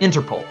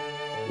 Interpol.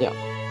 Yeah.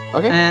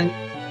 Okay. And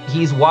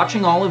he's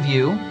watching all of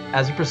you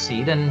as you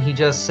proceed, and he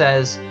just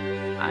says,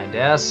 I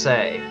dare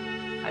say,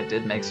 I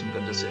did make some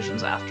good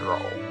decisions after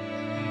all.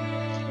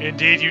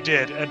 Indeed you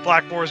did. And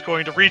Blackmore is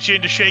going to reach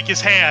in to shake his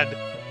hand.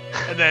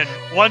 And then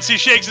once he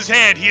shakes his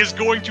hand, he is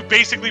going to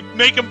basically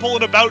make him pull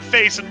an about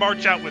face and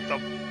march out with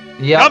them.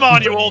 Yep. Come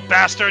on, you old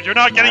bastard. You're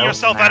not getting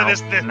yourself out of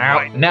this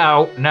right.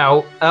 No.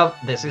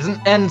 This isn't.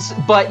 And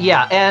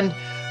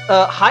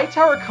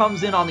Hightower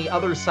comes in on the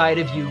other side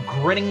of you,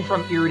 grinning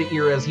from ear to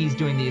ear as he's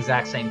doing the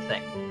exact same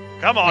thing.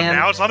 Come on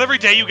now. It's not every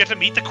day you get to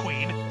meet the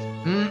queen.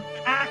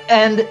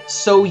 And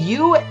so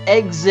you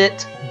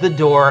exit the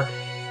door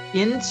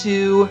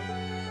into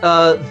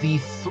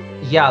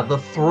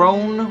the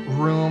throne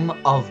room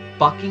of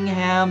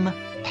Buckingham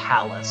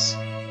Palace,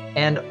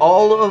 and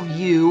all of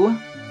you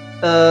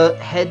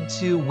head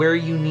to where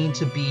you need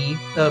to be,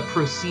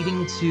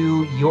 proceeding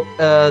to your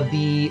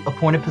the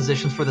appointed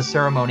positions for the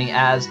ceremony.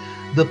 As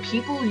the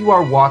people you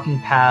are walking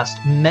past,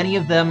 many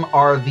of them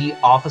are the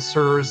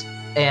officers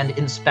and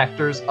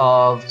inspectors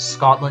of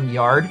Scotland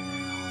Yard.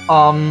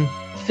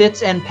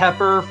 Fitz and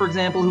Pepper, for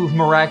example, who've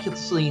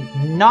miraculously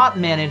not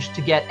managed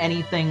to get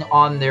anything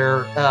on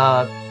their,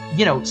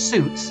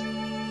 suits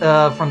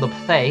from the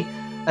buffet,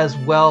 as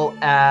well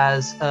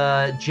as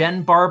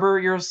Jen Barber,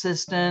 your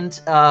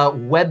assistant,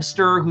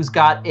 Webster, who's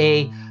got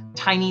a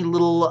tiny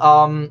little,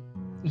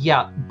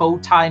 bow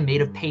tie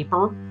made of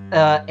paper,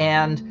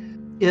 and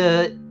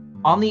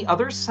on the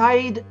other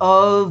side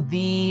of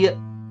the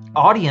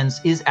audience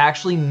is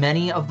actually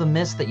many of the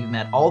Mists that you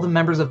met. All the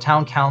members of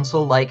town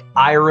council, like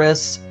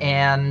Iris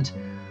and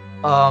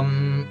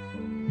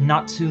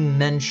not to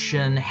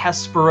mention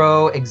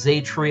Hespero,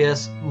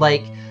 Exatrius.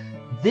 Like,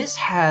 this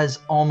has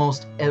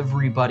almost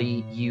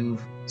everybody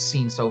you've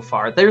seen so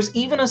far. There's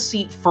even a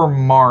seat for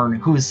Marn,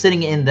 who is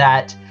sitting in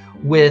that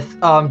with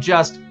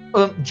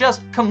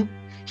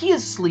he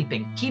is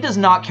sleeping. He does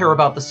not care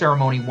about the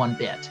ceremony one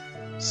bit.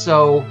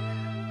 So,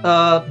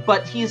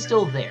 but he is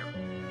still there.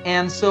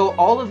 And so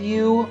all of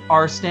you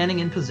are standing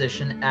in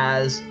position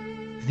as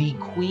the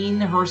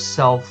queen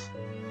herself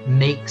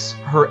makes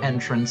her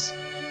entrance.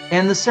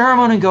 And the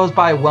ceremony goes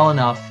by well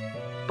enough,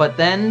 but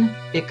then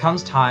it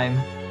comes time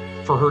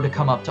for her to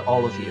come up to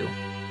all of you.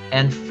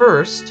 And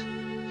first,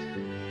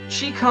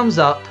 she comes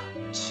up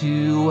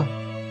to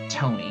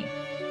Tony.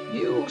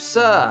 You,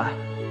 sir,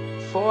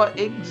 for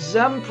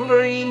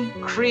exemplary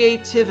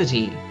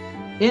creativity,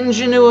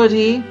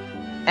 ingenuity,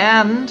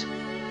 and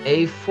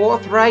a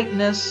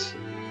forthrightness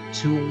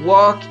to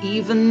walk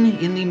even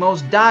in the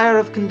most dire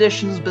of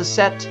conditions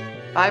beset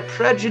by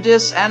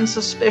prejudice and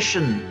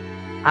suspicion,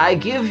 I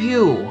give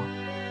you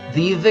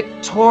the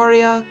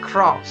Victoria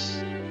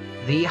Cross,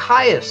 the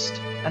highest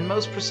and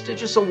most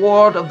prestigious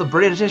award of the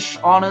British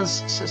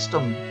Honours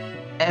System.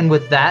 And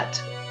with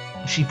that,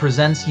 she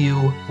presents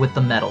you with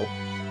the medal,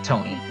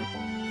 Tony.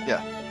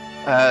 Yeah.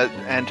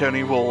 And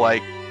Tony will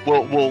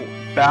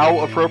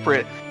bow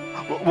appropriate.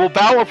 Will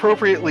bow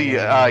appropriately,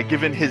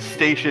 given his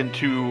station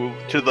to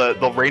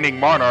the reigning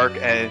monarch,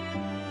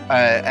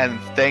 and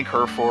thank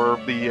her for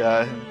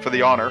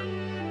the honor.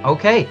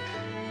 Okay,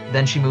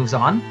 then she moves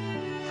on.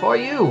 For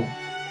you,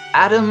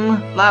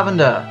 Adam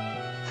Lavender,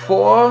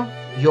 for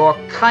your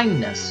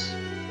kindness,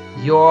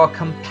 your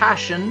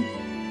compassion,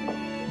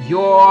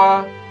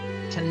 your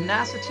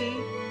tenacity,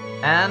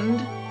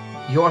 and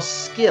your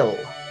skill,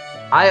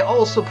 I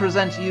also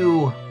present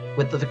you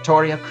with the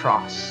Victoria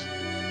Cross.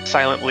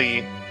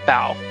 Silently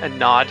bow and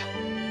nod.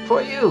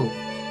 For you,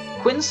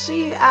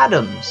 Quincy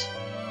Adams,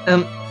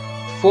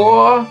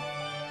 for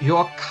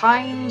your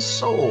kind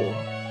soul,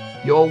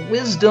 your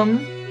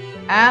wisdom,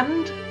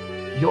 and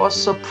your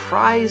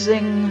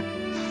surprising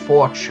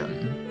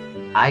fortune,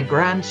 I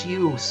grant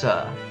you,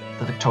 sir,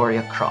 the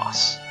Victoria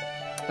Cross.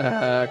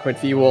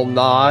 Quincy will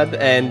nod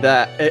and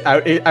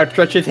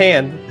outstretch his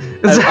hand.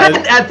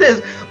 At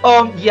this,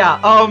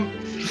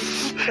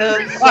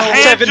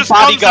 Seven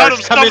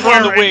bodyguards come in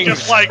on the wings.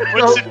 Just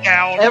puts it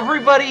down.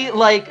 Everybody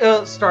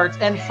starts,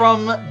 and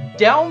from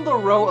down the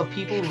row of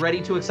people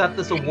ready to accept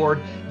this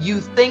award, you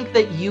think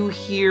that you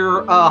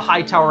hear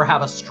Hightower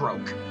have a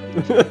stroke.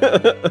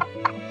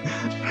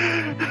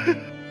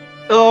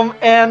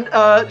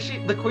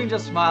 The queen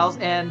just smiles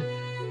and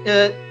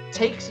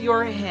takes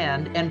your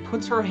hand and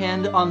puts her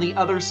hand on the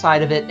other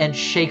side of it and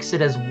shakes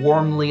it as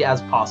warmly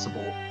as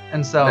possible.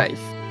 And so, nice.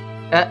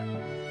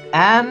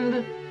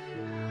 and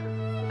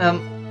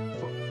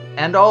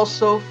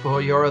also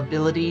for your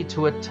ability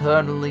to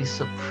eternally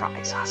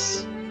surprise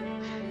us.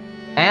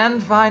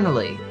 And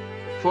finally,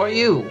 for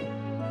you,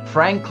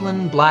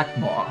 Franklin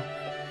Blackmore,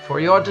 for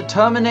your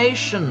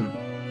determination,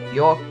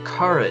 your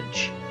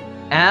courage,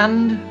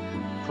 and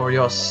for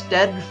your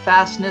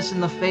steadfastness in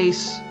the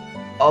face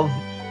of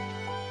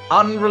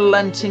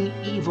unrelenting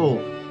evil,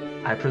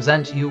 I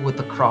present you with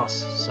the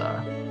cross,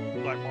 sir.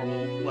 Blackmore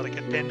will let it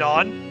get pinned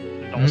on,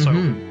 and also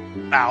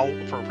bow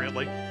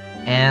appropriately.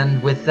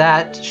 And with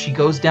that, she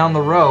goes down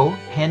the row,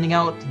 handing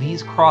out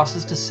these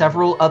crosses to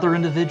several other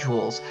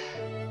individuals.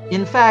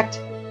 In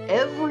fact,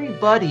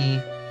 everybody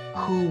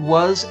who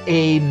was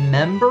a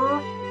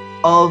member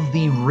of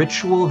the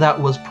ritual that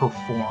was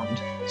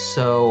performed.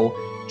 So,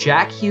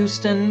 Jack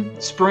Houston,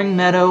 Spring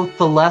Meadow,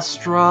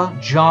 Thalestra,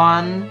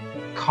 John,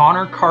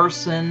 Connor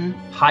Carson,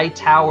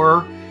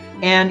 Hightower,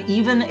 and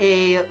even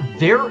a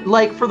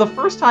for the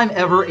first time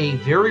ever, a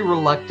very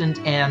reluctant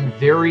and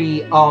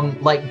very,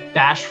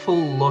 bashful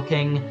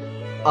looking,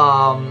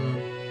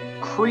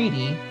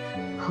 Creedy,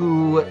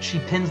 who she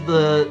pins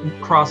the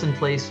cross in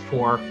place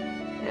for.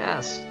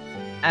 Yes.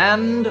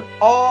 And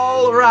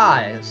all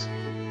rise,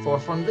 for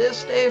from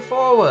this day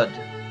forward,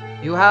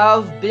 you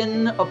have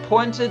been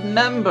appointed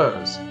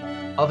members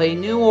of a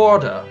new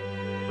order.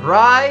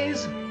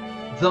 Rise,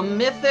 the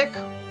Mythic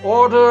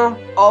Order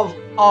of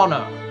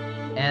Honor.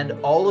 And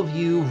all of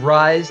you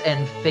rise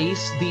and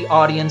face the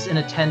audience in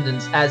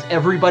attendance as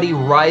everybody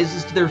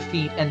rises to their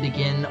feet and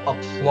begin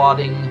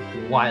applauding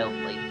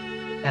wildly.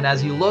 And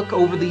as you look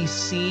over the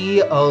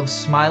sea of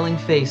smiling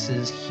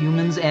faces,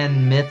 humans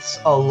and myths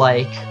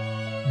alike,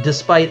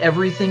 despite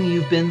everything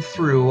you've been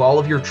through, all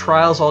of your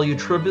trials, all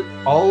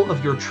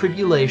of your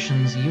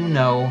tribulations, you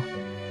know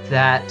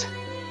that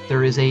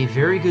there is a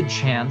very good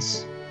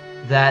chance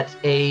that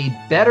a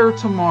better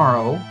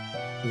tomorrow,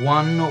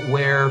 one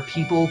where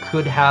people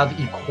could have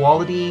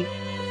equality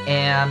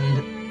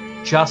and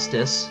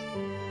justice,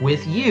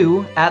 with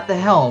you at the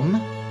helm,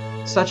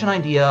 such an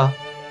idea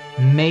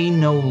may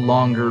no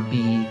longer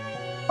be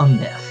a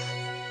myth.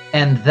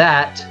 And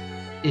that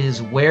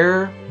is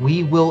where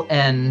we will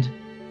end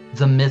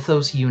the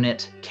Mythos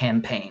Unit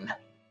campaign.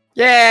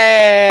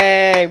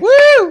 Yay!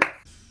 Woo!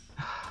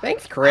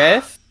 Thanks,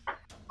 Chris.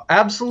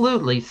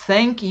 Absolutely.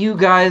 Thank you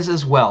guys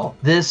as well.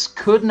 This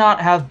could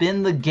not have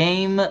been the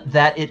game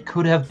that it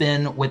could have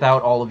been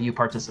without all of you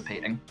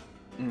participating.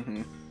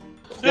 Mm-hmm.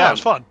 Yeah, it was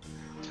fun.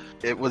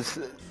 It was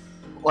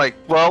let's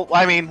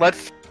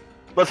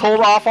hold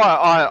off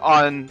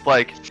on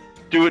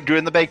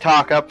doing the big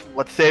talk up.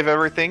 Let's save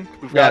everything.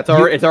 It's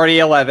already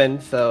 11,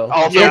 so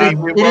also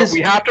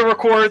we have to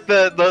record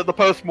the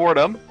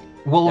post-mortem.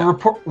 We'll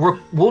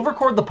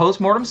record the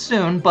post-mortem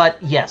soon, but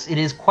yes, it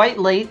is quite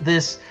late.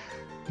 This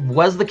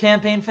was the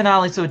campaign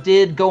finale, so it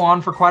did go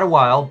on for quite a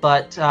while,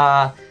 but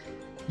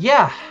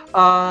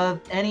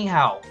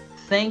anyhow,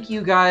 thank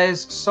you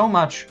guys so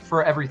much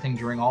for everything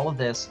during all of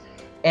this,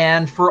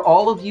 and for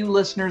all of you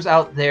listeners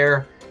out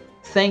there,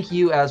 thank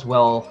you as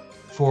well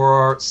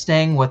for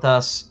staying with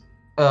us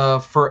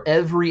for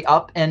every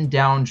up and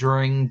down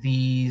during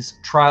these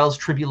trials,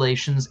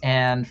 tribulations,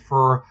 and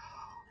for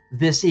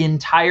this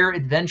entire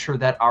adventure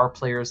that our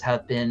players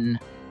have been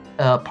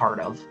a part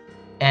of.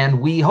 And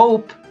we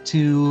hope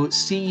to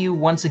see you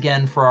once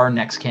again for our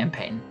next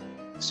campaign.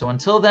 So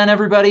until then,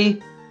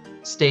 everybody,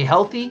 stay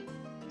healthy,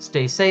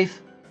 stay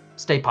safe,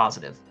 stay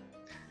positive.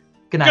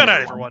 Good night,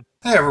 everyone.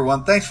 Hey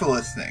everyone, thanks for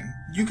listening.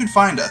 You can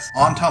find us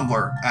on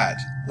Tumblr at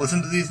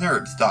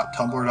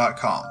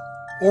listentothesenerds.tumblr.com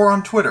or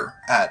on Twitter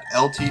at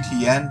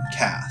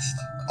LTTNcast.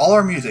 All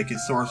our music is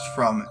sourced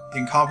from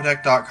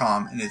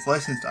Incompetech.com and is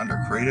licensed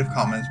under Creative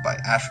Commons by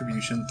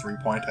Attribution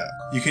 3.0.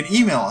 You can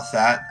email us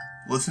at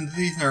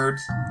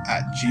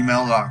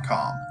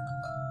listentothesenerds@gmail.com.